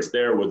tax rates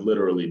there would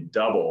literally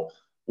double.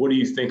 What do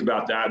you think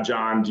about that,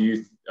 John?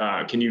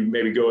 Can you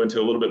maybe go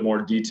into a little bit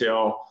more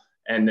detail,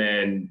 and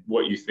then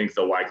what you think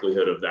the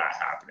likelihood of that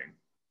happening?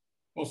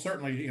 Well,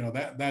 certainly,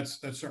 that's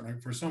certainly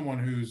for someone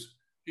who's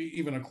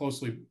even a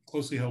closely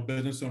held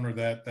business owner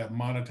that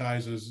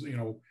monetizes,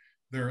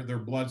 their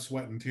blood,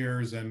 sweat, and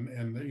tears,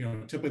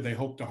 and typically they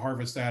hope to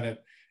harvest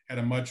that at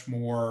a much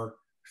more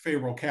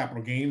favorable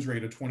capital gains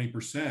rate of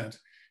 20%.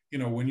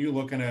 When you're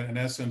looking at, in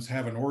essence,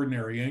 have an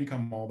ordinary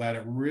income, all that,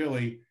 it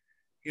really,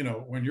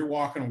 when you're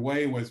walking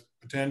away with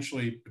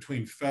potentially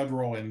between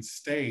federal and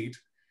state,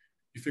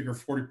 you figure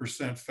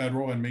 40%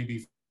 federal and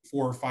maybe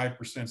 4 or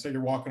 5%. Say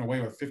you're walking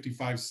away with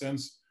 55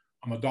 cents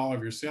on the dollar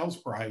of your sales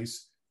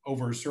price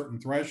over a certain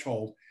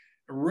threshold.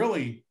 It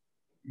really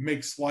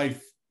makes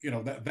life,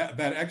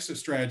 that exit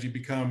strategy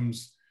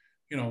becomes,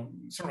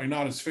 certainly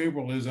not as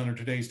favorable as under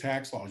today's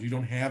tax laws. You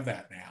don't have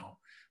that now.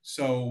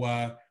 So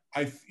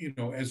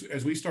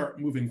as we start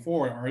moving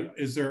forward,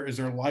 is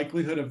there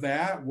likelihood of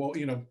that? Well,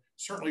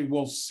 certainly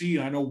we'll see.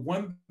 I know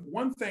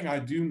one thing I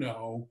do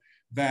know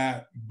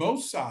that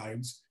both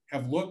sides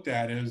have looked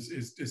at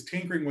is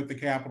tinkering with the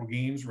capital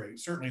gains rate.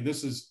 Certainly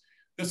this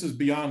is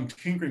beyond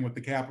tinkering with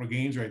the capital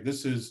gains rate.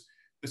 This is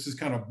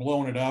kind of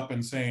blowing it up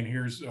and saying,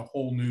 here's a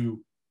whole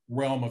new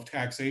realm of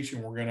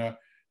taxation we're going to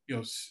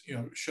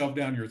shove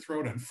down your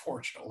throat,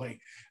 unfortunately.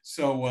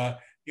 So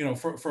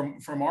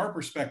from our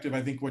perspective,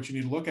 I think what you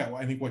need to look at,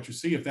 I think what you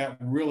see, if that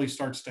really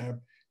starts to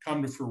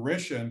come to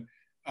fruition,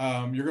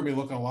 you're going to be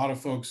looking at a lot of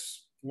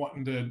folks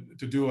wanting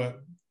to do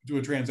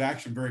a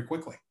transaction very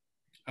quickly.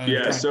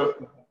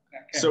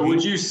 So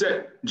would you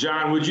say,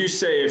 John,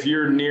 if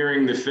you're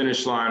nearing the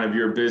finish line of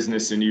your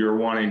business and you're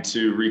wanting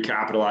to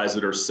recapitalize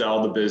it or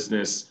sell the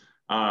business,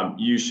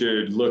 you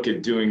should look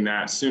at doing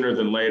that sooner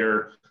than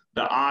later?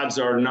 The odds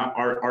are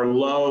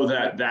low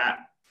that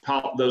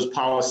those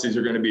policies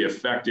are going to be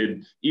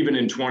affected even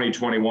in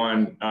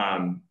 2021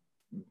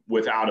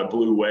 without a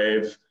blue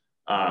wave,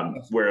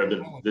 where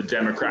the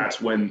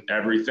Democrats win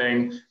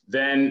everything.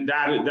 Then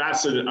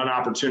that's an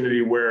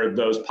opportunity where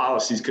those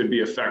policies could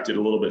be affected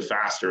a little bit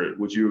faster.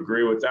 Would you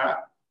agree with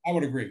that? I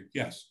would agree.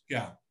 Yes.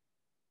 Yeah.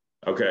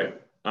 Okay.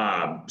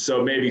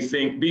 So maybe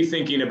be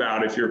thinking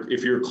about if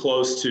you're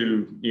close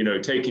to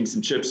taking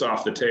some chips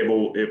off the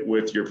table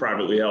with your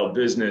privately held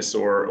business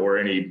or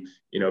any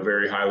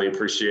very highly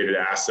appreciated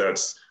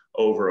assets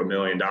over $1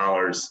 million,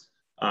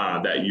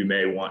 that you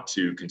may want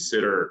to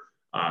consider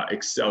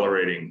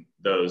accelerating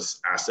those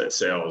asset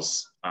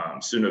sales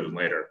sooner than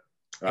later.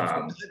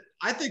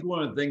 I think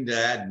one of the things to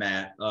add,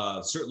 Matt,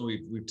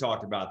 certainly we've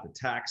talked about the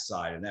tax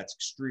side, and that's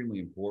extremely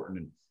important.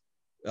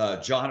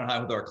 And John and I,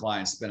 with our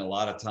clients, spend a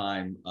lot of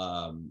time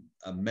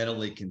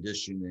mentally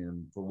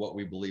conditioning for what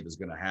we believe is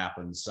going to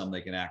happen. Some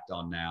they can act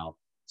on now,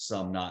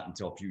 some not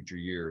until future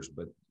years,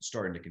 but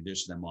starting to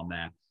condition them on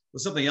that.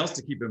 But something else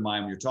to keep in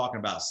mind when you're talking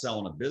about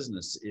selling a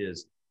business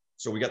is,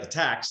 so we got the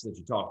tax that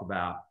you talked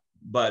about,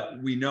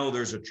 but we know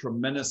there's a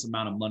tremendous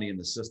amount of money in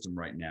the system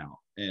right now.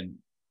 And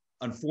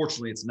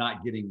unfortunately, it's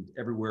not getting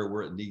everywhere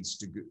where it needs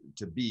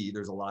to be.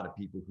 There's a lot of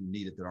people who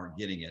need it that aren't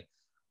getting it.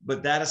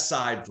 But that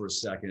aside for a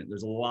second,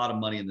 there's a lot of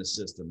money in the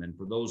system. And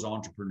for those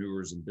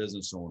entrepreneurs and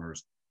business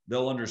owners,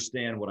 they'll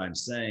understand what I'm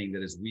saying,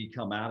 that as we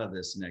come out of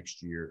this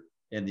next year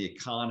and the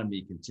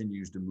economy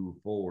continues to move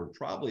forward,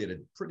 probably at a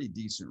pretty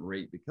decent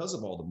rate because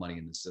of all the money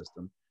in the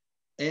system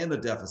and the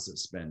deficit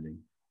spending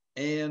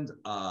and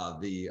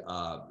the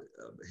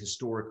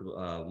historic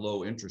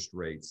low interest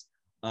rates,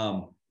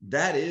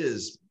 that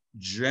is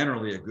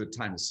generally a good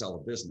time to sell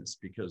a business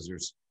because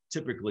there's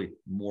typically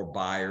more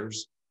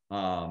buyers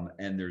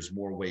and there's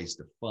more ways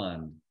to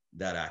fund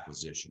that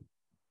acquisition.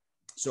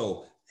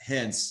 So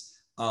hence,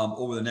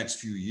 over the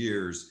next few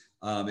years,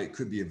 it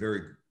could be a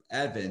very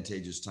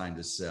advantageous time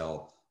to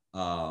sell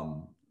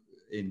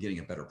in getting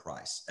a better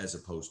price, as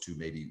opposed to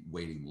maybe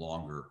waiting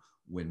longer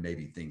when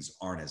maybe things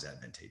aren't as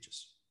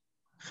advantageous.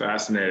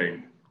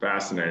 Fascinating.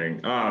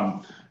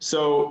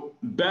 So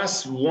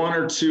best 1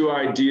 or 2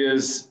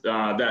 ideas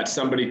that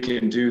somebody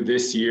can do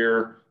this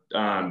year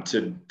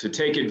to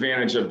take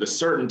advantage of the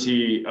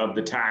certainty of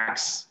the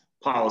tax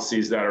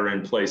policies that are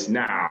in place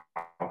now,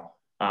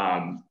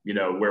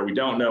 where we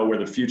don't know where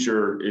the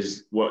future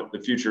is, what the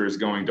future is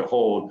going to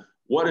hold.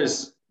 What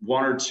is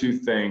one or two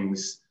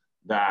things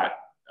that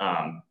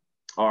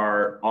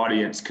our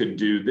audience could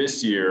do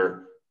this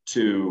year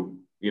to,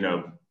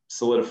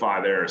 solidify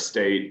their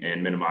estate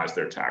and minimize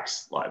their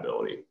tax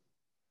liability?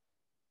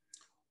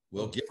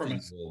 Well,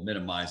 gifting will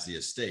minimize the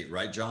estate,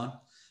 right, John?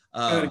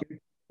 What did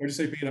you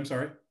say, Pete? I'm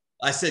sorry.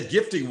 I said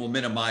gifting will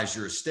minimize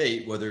your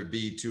estate, whether it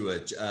be to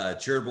a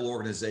charitable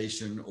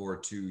organization or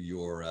to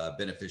your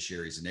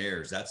beneficiaries and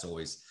heirs. That's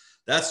always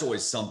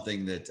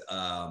something that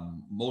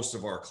most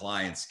of our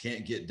clients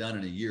can't get done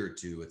in a year or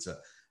two.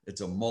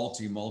 It's a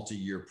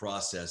multi-year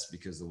process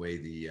because of the way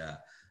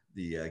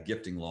the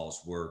gifting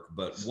laws work.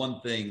 But one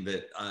thing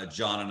that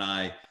John and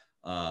I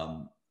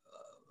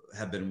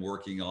have been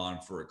working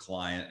on for a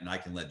client, and I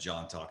can let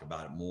John talk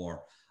about it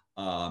more,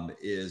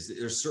 is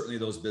there's certainly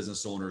those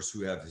business owners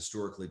who have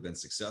historically been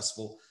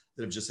successful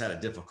that have just had a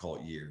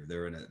difficult year.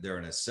 They're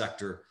in a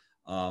sector,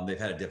 they've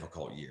had a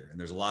difficult year, and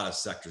there's a lot of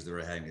sectors that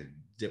are having a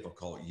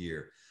difficult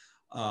year.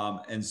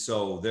 And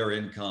so their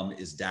income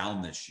is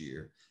down this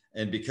year.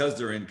 And because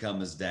their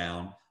income is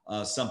down,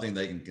 something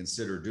they can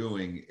consider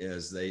doing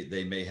is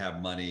they may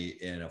have money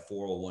in a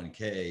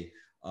 401k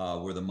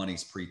where the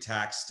money's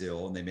pre-tax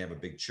still, and they may have a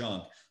big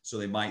chunk. So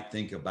they might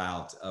think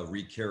about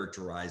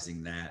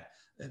recharacterizing that,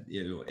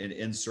 an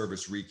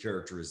in-service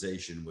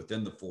recharacterization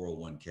within the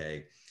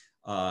 401k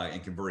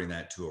and converting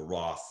that to a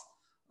Roth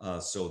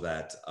so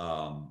that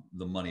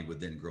the money would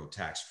then grow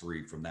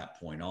tax-free from that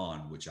point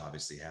on, which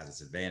obviously has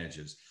its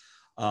advantages.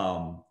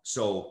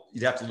 So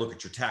you'd have to look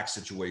at your tax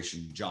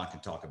situation. John can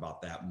talk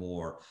about that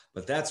more,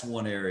 but that's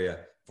one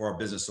area for our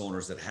business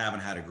owners that haven't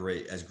had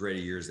as great a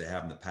year as they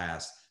have in the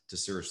past to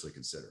seriously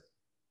consider.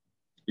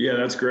 Yeah,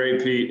 that's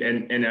great, Pete.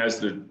 And as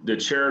the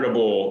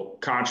charitable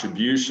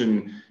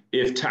contribution,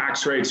 if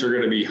tax rates are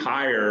going to be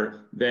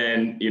higher,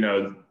 then,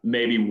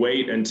 maybe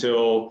wait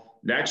until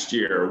next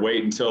year,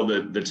 wait until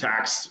the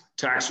tax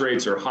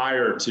rates are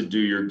higher to do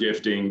your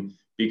gifting,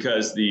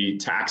 because the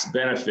tax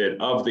benefit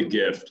of the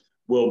gift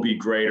will be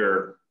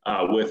greater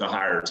with a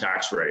higher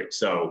tax rate.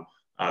 So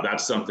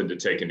that's something to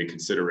take into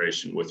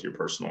consideration with your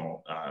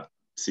personal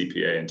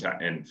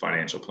CPA and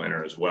financial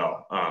planner as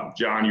well.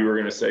 John, you were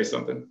going to say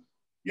something?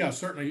 Yeah,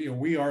 certainly.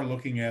 We are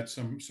looking at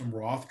some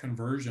Roth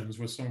conversions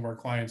with some of our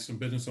clients, some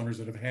business owners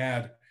that have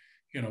had,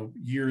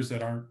 years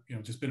that aren't,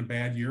 just been a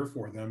bad year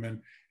for them,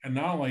 and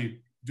not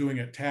only doing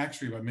it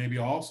tax-free, but maybe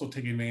also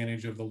taking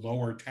advantage of the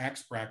lower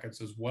tax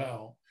brackets as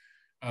well.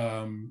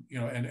 And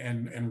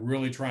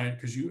really trying,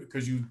 because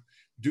you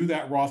do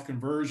that Roth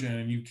conversion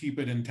and you keep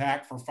it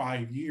intact for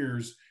 5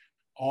 years,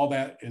 all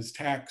that is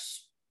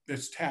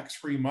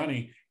tax-free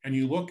money. And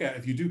you look at,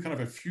 if you do kind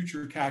of a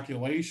future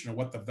calculation of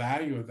what the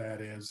value of that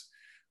is,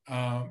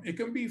 it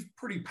can be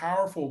pretty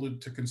powerful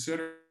to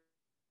consider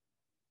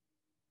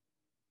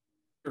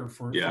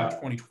for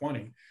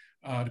 2020,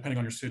 depending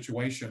on your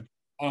situation.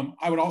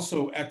 I would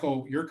also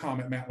echo your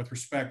comment, Matt, with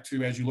respect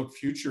to, as you look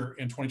future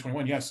in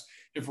 2021, yes,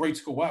 if rates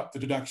go up, the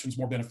deduction's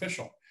more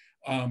beneficial.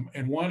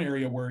 And one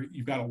area where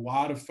you've got a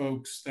lot of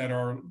folks that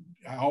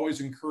I always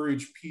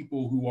encourage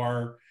people who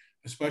are,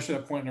 especially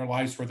at that point in their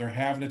lives where they're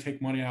having to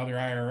take money out of their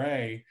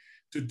IRA,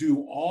 to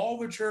do all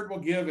the charitable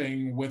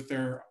giving with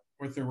their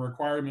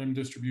required minimum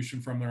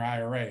distribution from their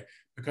IRA,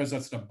 because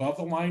that's an above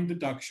the line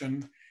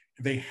deduction.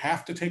 They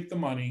have to take the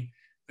money.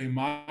 They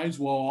might as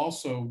well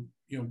also,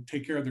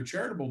 take care of their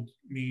charitable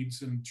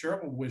needs and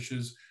charitable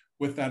wishes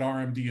with that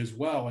RMD as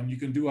well. And you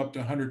can do up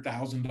to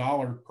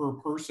 $100,000 per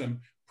person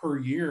per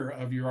year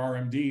of your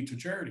RMD to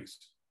charities.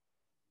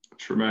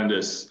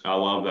 Tremendous. I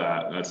love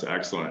that. That's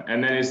excellent.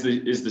 And then is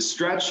the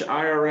stretch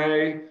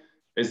IRA,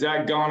 is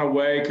that gone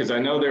away? Because I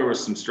know there were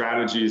some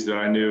strategies that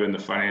I knew in the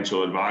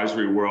financial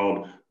advisory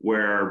world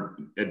where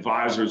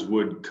advisors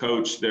would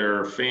coach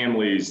their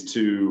families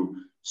to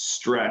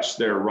stretch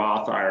their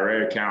Roth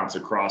IRA accounts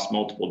across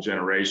multiple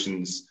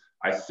generations.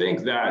 I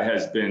think that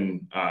has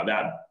been,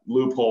 that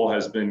loophole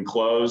has been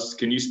closed.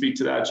 Can you speak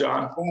to that,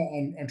 John?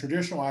 Well, on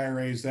traditional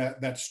IRAs,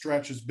 that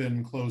stretch has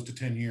been closed to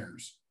 10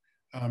 years.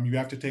 You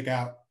have to take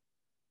out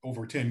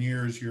over 10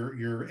 years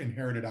your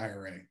inherited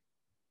IRA.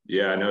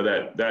 Yeah, I know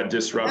that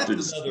disrupted.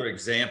 That's another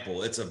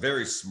example. It's a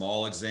very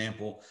small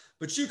example,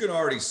 but you can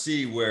already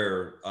see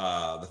where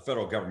the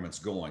federal government's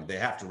going. They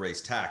have to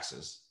raise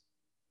taxes.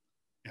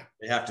 Yeah.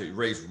 They have to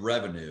raise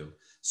revenue.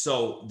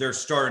 So they're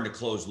starting to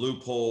close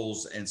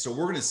loopholes. And so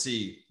we're going to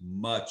see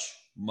much,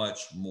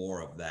 much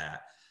more of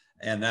that.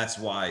 And that's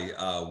why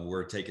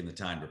we're taking the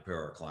time to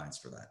prepare our clients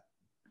for that.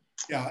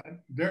 Yeah,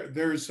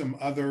 there's some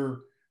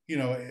other,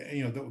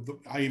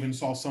 I even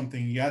saw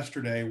something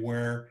yesterday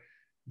where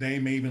they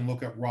may even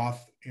look at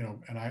Roth,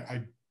 and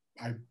I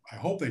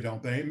hope they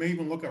don't. They may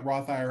even look at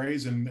Roth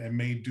IRAs and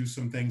may do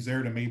some things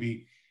there to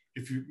maybe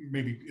if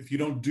you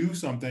don't do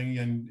something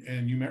and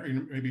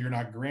maybe you're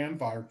not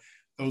grandfathered,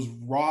 those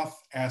Roth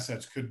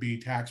assets could be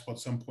taxable at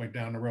some point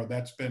down the road.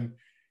 That's been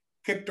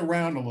kicked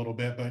around a little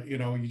bit, but you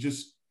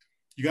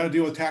you got to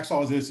deal with tax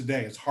law as it is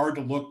today. It's hard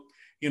to look,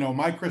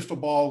 my crystal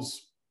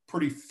ball's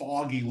pretty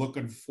foggy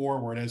looking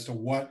forward as to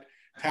what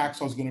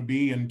tax law is going to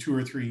be in 2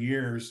 or 3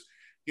 years.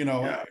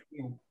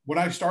 When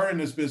I started in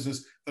this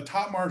business, the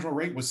top marginal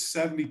rate was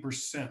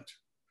 70%.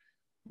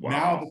 Wow.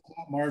 Now the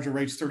top marginal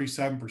rate's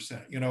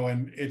 37%,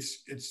 and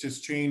it's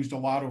just changed a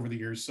lot over the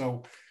years.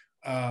 So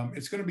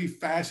it's going to be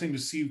fascinating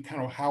to see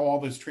kind of how all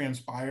this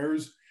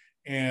transpires,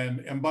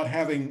 but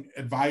having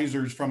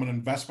advisors from an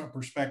investment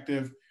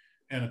perspective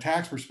and a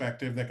tax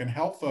perspective that can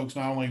help folks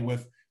not only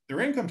with their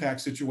income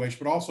tax situation,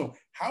 but also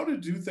how to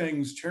do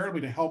things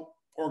charitably to help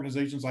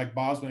organizations like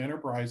Bosma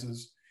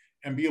Enterprises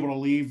and be able to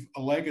leave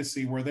a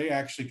legacy where they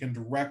actually can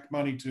direct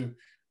money to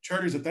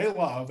charities that they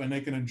love and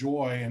they can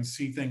enjoy and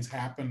see things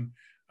happen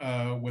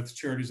with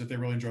charities that they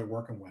really enjoy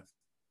working with.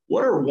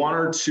 What are 1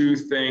 or 2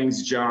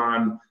 things,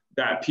 John,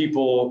 that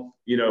people,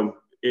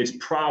 it's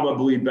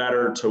probably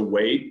better to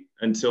wait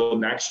until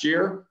next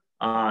year?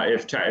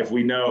 If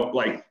we know,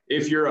 like,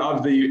 if you're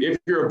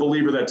a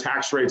believer that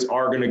tax rates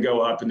are going to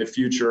go up in the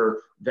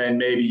future, then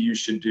maybe you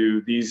should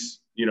do these,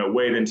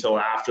 wait until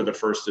after the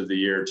first of the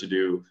year to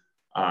do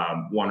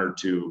 1 or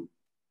 2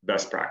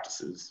 best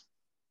practices.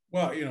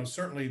 Well,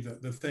 certainly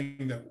the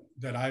thing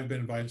that I've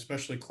been advised,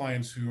 especially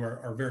clients who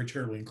are very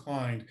charitably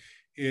inclined,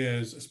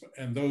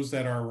 and those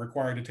that are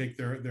required to take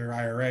their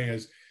IRA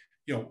is,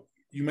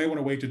 you may want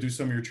to wait to do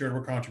some of your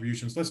charitable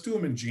contributions. Let's do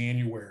them in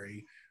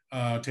January.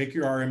 Take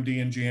your RMD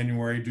in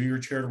January, do your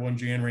charitable in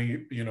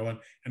January, and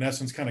in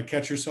essence, kind of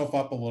catch yourself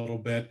up a little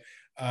bit.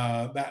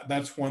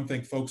 That's one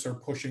thing folks are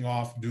pushing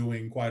off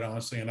doing, quite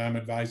honestly, and I'm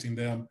advising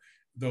them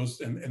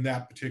those in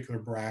that particular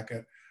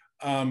bracket.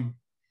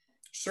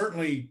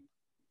 Certainly,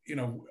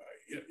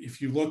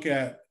 if you look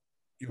at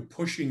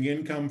pushing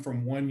income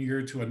from one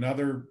year to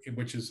another,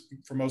 which is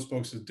for most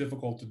folks is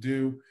difficult to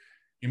do,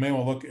 you may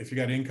want to look if you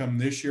got income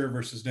this year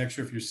versus next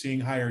year. If you're seeing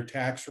higher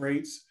tax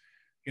rates,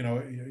 you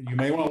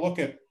may want to look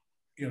at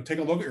take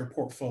a look at your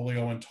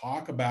portfolio and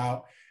talk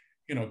about,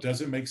 does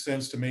it make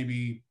sense to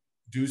maybe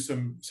do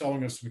some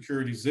selling of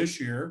securities this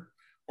year,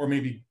 or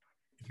maybe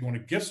if you want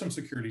to gift some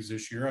securities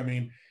this year. I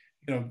mean,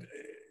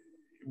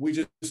 we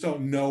just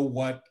don't know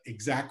what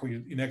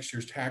exactly next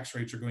year's tax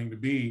rates are going to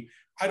be.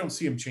 I don't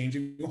see them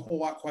changing a whole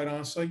lot, quite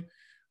honestly.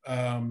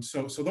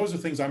 So those are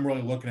things I'm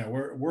really looking at.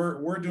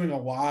 We're doing a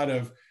lot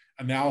of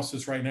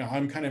analysis right now.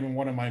 I'm kind of in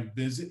one of my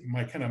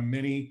kind of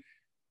mini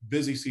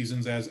busy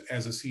seasons as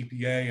a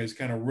CPA, is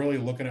kind of really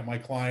looking at my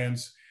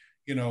clients,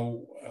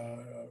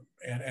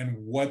 and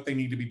what they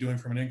need to be doing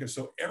from an income.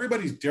 So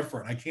everybody's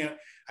different. I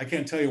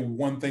can't tell you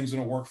one thing's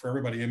going to work for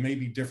everybody. It may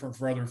be different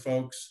for other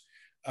folks.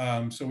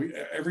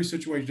 Every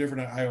situation is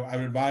different. I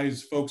would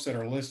advise folks that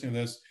are listening to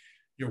this,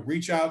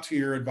 reach out to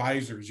your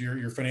advisors,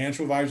 your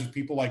financial advisors,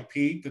 people like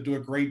Pete that do a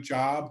great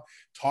job.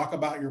 Talk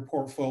about your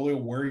portfolio,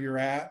 where you're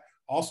at.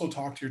 Also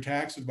talk to your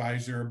tax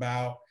advisor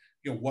about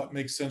what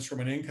makes sense from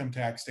an income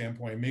tax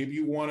standpoint. Maybe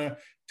you want to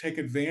take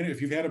advantage,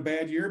 if you've had a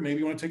bad year, maybe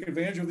you want to take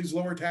advantage of these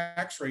lower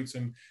tax rates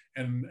and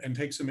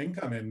take some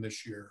income in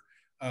this year.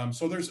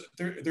 So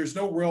there's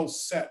no real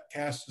set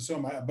cast to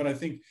some, but I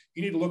think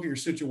you need to look at your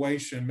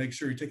situation, make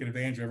sure you're taking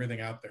advantage of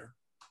everything out there.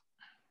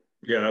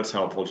 Yeah, that's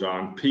helpful,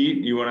 John.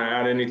 Pete, you want to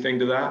add anything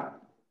to that?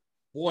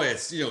 Boy,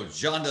 it's,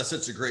 John does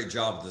such a great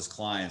job with his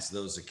clients.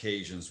 Those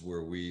occasions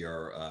where we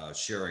are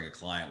sharing a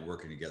client,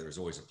 working together is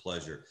always a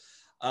pleasure.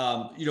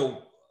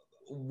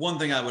 One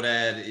thing I would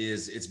add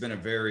is it's been a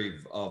very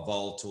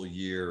volatile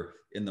year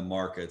in the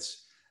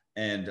markets.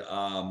 And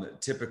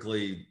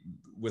typically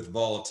with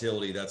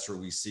volatility, that's where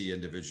we see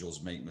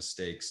individuals make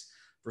mistakes.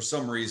 For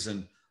some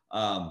reason,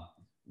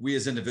 we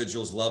as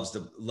individuals love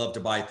to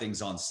buy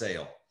things on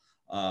sale,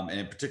 and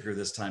in particular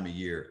this time of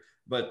year.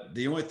 But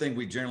the only thing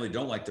we generally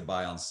don't like to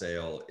buy on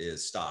sale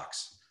is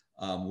stocks.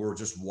 We're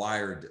just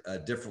wired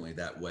differently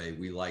that way.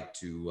 We like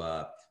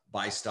to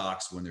buy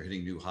stocks when they're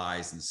hitting new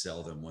highs and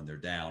sell them when they're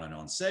down and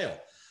on sale.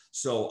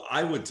 So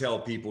I would tell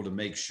people to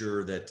make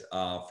sure that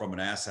from an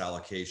asset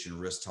allocation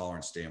risk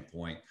tolerance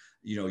standpoint,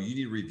 you need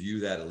to review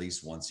that at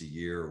least once a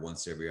year or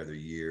once every other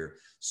year,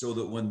 so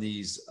that when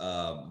these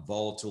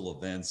volatile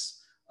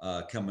events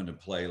come into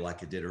play,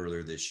 like it did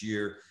earlier this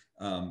year,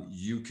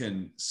 you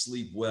can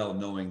sleep well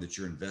knowing that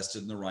you're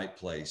invested in the right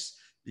place,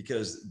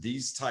 because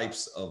these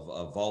types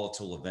of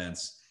volatile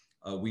events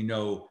we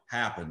know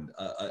happen.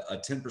 A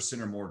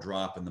 10% or more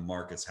drop in the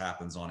markets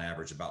happens on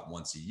average about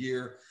once a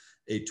year.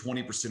 A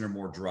 20% or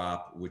more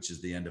drop, which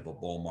is the end of a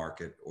bull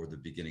market or the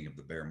beginning of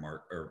the bear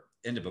market, or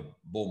end of a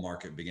bull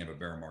market, beginning of a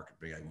bear market,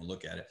 depending on how you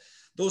look at it.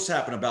 Those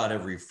happen about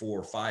every 4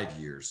 or 5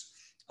 years,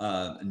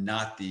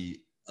 not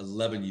the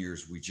 11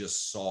 years we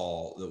just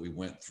saw that we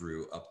went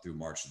through up through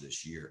March of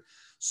this year.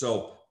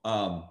 So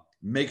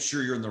make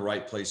sure you're in the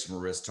right place from a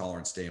risk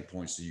tolerance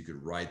standpoint so you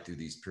could ride through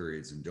these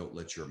periods, and don't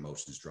let your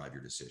emotions drive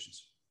your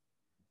decisions.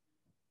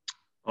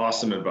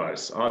 Awesome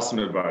advice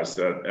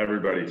that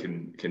everybody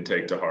can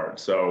take to heart.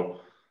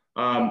 So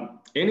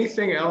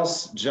anything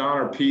else, John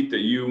or Pete, that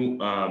you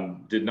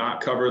did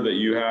not cover that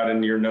you had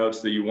in your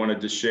notes that you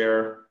wanted to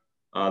share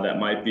that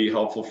might be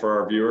helpful for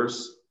our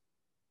viewers?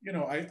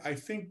 I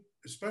think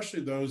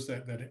especially those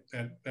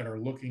that are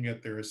looking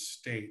at their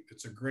estate,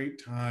 it's a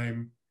great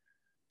time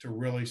to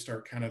really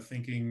start kind of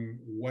thinking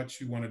what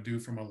you want to do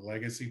from a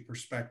legacy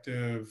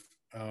perspective.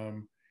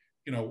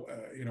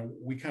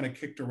 We kind of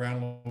kicked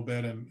around a little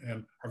bit,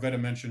 and Arvetta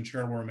mentioned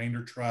charitable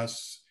remainder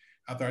trusts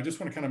out there. I just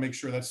want to kind of make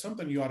sure that's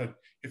something you ought to,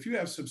 if you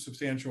have some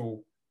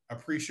substantial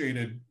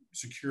appreciated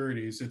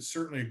securities, it's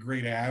certainly a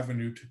great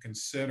avenue to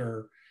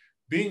consider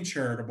being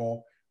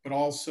charitable, but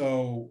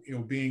also,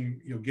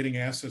 getting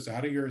assets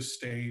out of your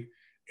estate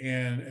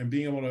and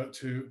being able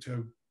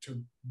to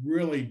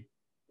really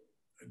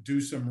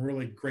do some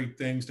really great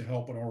things to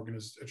help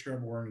a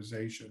charitable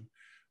organization.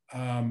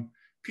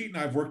 Pete and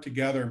I have worked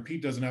together, and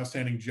Pete does an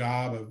outstanding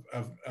job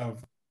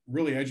of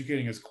really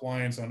educating his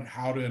clients on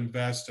how to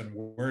invest and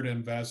where to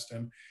invest.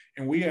 And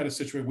we had a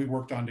situation we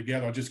worked on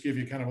together. I'll just give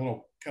you kind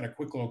of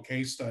quick little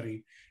case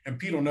study. And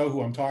Pete will know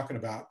who I'm talking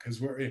about,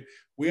 because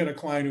we had a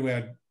client who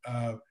had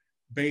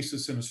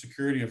basis in a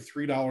security of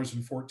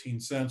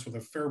 $3.14 with a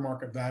fair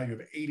market value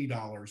of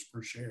 $80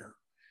 per share.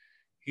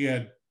 He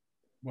had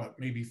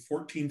maybe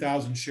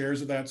 14,000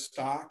 shares of that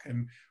stock.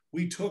 And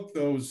we took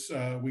those,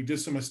 we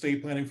did some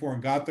estate planning for him,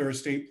 got their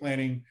estate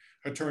planning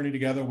attorney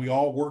together. We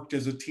all worked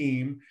as a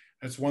team.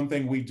 That's one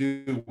thing we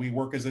do. We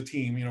work as a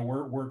team.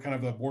 We're kind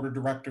of the board of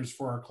directors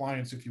for our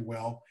clients, if you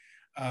will.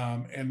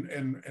 And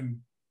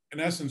in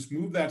essence,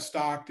 moved that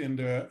stock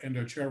into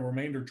a charitable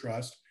remainder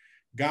trust,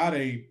 got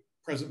a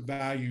present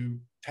value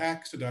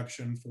tax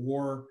deduction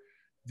for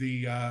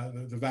the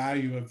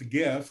value of the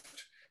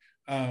gift.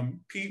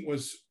 Pete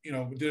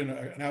did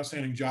an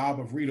outstanding job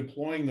of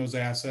redeploying those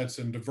assets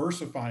and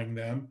diversifying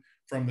them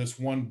from this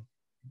one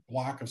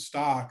block of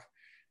stock.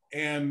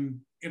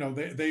 And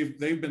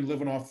they've been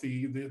living off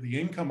the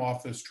income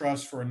off this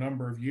trust for a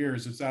number of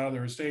years. It's out of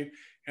their estate.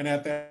 And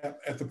at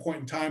the point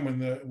in time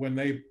when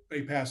they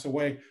pass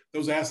away,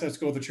 those assets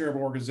go to the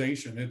charitable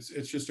organization. It's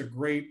just a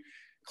great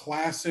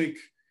classic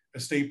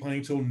estate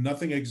planning tool.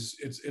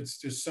 It's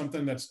just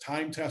something that's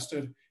time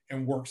tested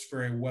and works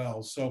very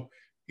well. So,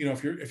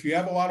 if you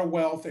have a lot of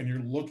wealth and you're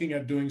looking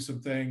at doing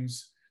some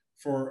things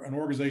for an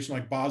organization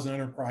like Bosma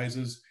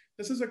Enterprises,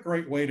 this is a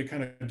great way to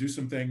kind of do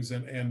some things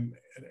and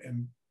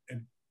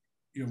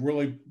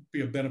really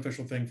be a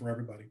beneficial thing for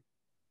everybody.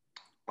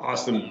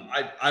 Awesome.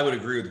 I would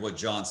agree with what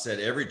John said.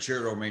 Every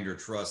charitable remainder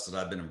trust that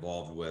I've been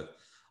involved with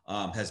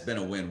has been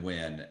a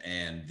win-win,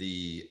 and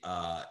the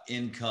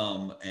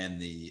income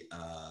and the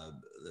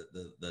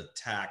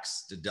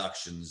tax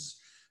deductions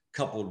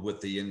coupled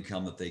with the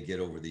income that they get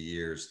over the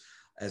years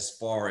has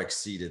far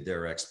exceeded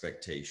their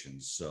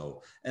expectations.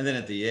 So, and then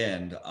at the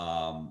end,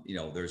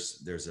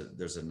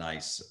 there's a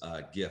nice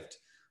gift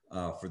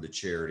for the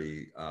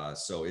charity.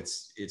 So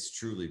it's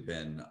truly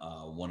been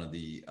one of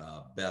the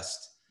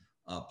best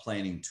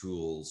planning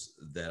tools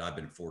that I've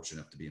been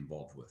fortunate enough to be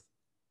involved with.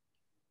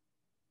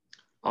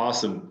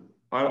 Awesome.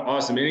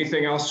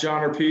 Anything else,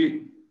 John or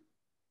Pete?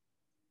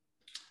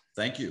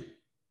 Thank you.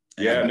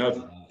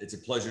 It's a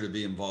pleasure to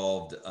be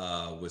involved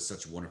with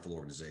such a wonderful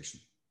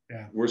organization.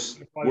 Yeah,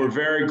 we're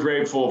very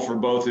grateful for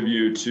both of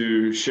you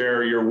to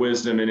share your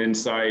wisdom and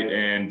insight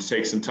and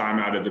take some time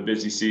out of the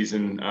busy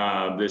season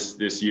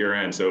this year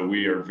end. So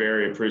we are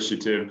very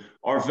appreciative.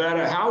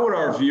 Arvetta, how would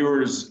our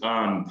viewers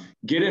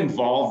get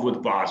involved with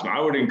Bosma? I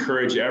would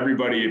encourage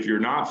everybody, if you're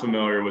not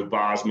familiar with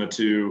Bosma,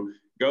 to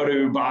go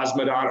to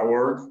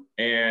bosma.org.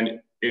 And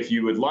if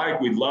you would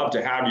like, we'd love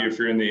to have you, if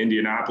you're in the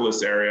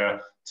Indianapolis area,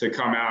 to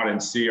come out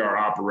and see our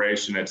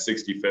operation at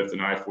 65th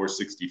and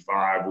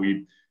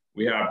I-465.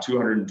 We have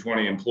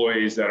 220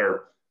 employees that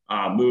are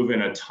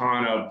moving a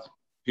ton of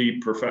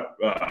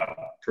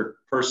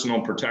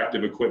personal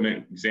protective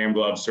equipment, exam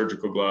gloves,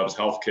 surgical gloves,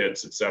 health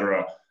kits, et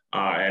cetera.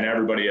 And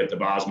everybody at the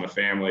Bosma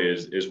family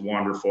is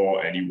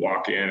wonderful. And you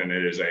walk in and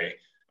it is a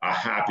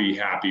happy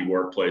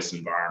workplace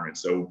environment.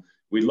 So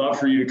we'd love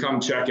for you to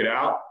come check it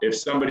out. If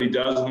somebody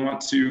does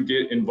want to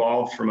get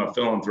involved from a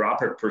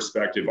philanthropic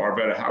perspective,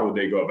 Arvetta, how would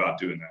they go about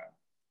doing that?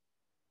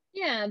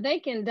 Yeah, they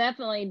can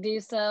definitely do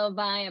so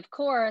by, of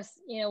course,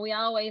 we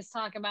always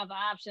talk about the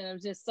option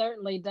of just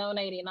certainly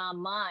donating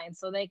online.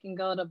 So they can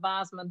go to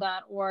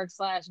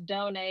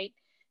bosma.org/donate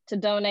to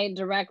donate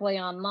directly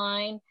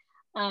online.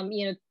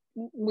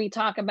 We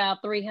talk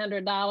about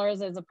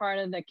 $300 as a part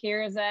of the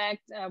CARES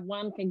Act.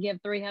 One can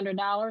give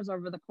 $300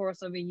 over the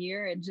course of a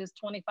year at just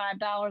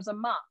 $25 a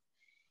month.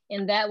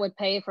 And that would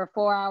pay for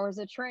 4 hours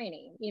of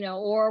training,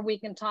 or we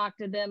can talk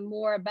to them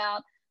more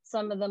about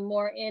some of the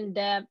more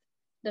in-depth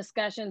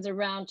discussions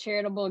around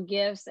charitable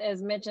gifts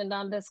as mentioned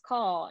on this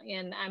call.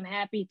 And I'm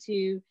happy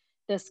to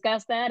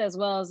discuss that as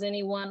well as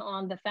anyone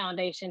on the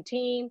foundation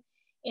team.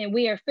 And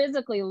we are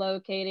physically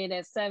located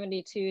at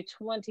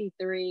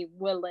 7223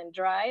 Woodland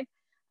Drive,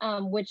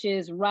 which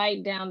is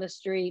right down the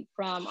street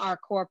from our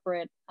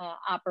corporate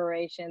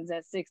operations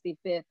at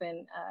 65th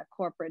and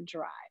Corporate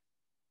Drive.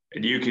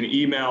 And you can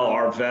email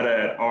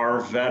Arvetta at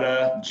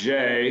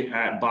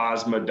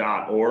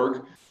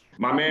arvettaj@bosma.org.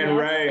 My man,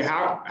 Ray,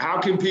 how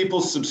can people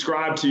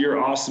subscribe to your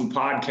awesome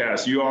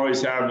podcast? You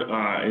always have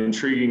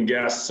intriguing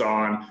guests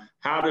on.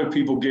 how do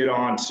people get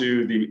on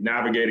to the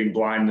Navigating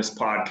Blindness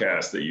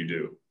podcast that you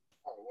do?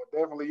 Well,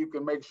 definitely you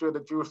can make sure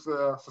that you're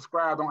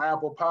subscribed on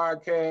Apple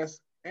Podcasts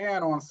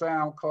and on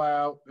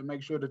SoundCloud, and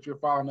make sure that you're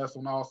following us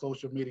on all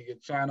social media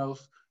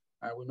channels.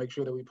 We make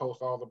sure that we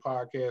post all the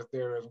podcasts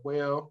there as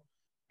well.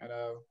 And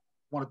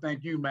want to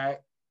thank you,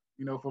 Matt,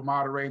 for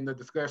moderating the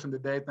discussion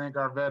today. Thank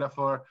Arvetta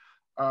for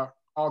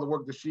all the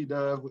work that she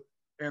does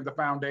and the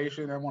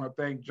foundation. I want to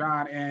thank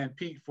John and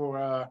Pete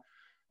for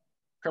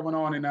coming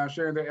on and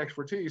sharing their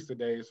expertise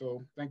today.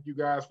 So thank you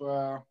guys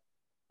for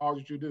all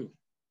that you do.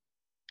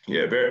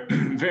 Yeah, very,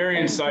 very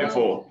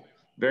insightful.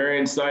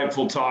 Very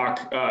insightful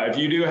talk. If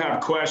you do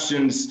have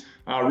questions,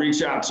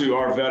 reach out to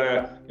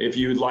Arvetta. If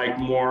you'd like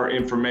more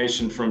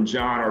information from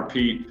John or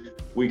Pete,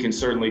 we can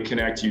certainly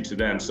connect you to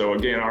them. So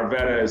again,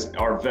 Arvetta is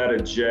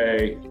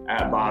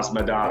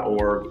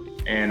arvettaj@bosma.org.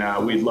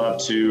 And we'd love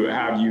to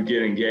have you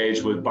get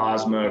engaged with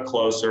Bosma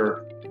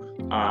closer.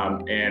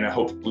 And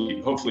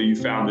hopefully you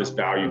found this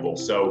valuable.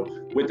 So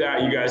with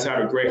that, you guys have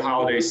a great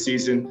holiday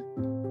season.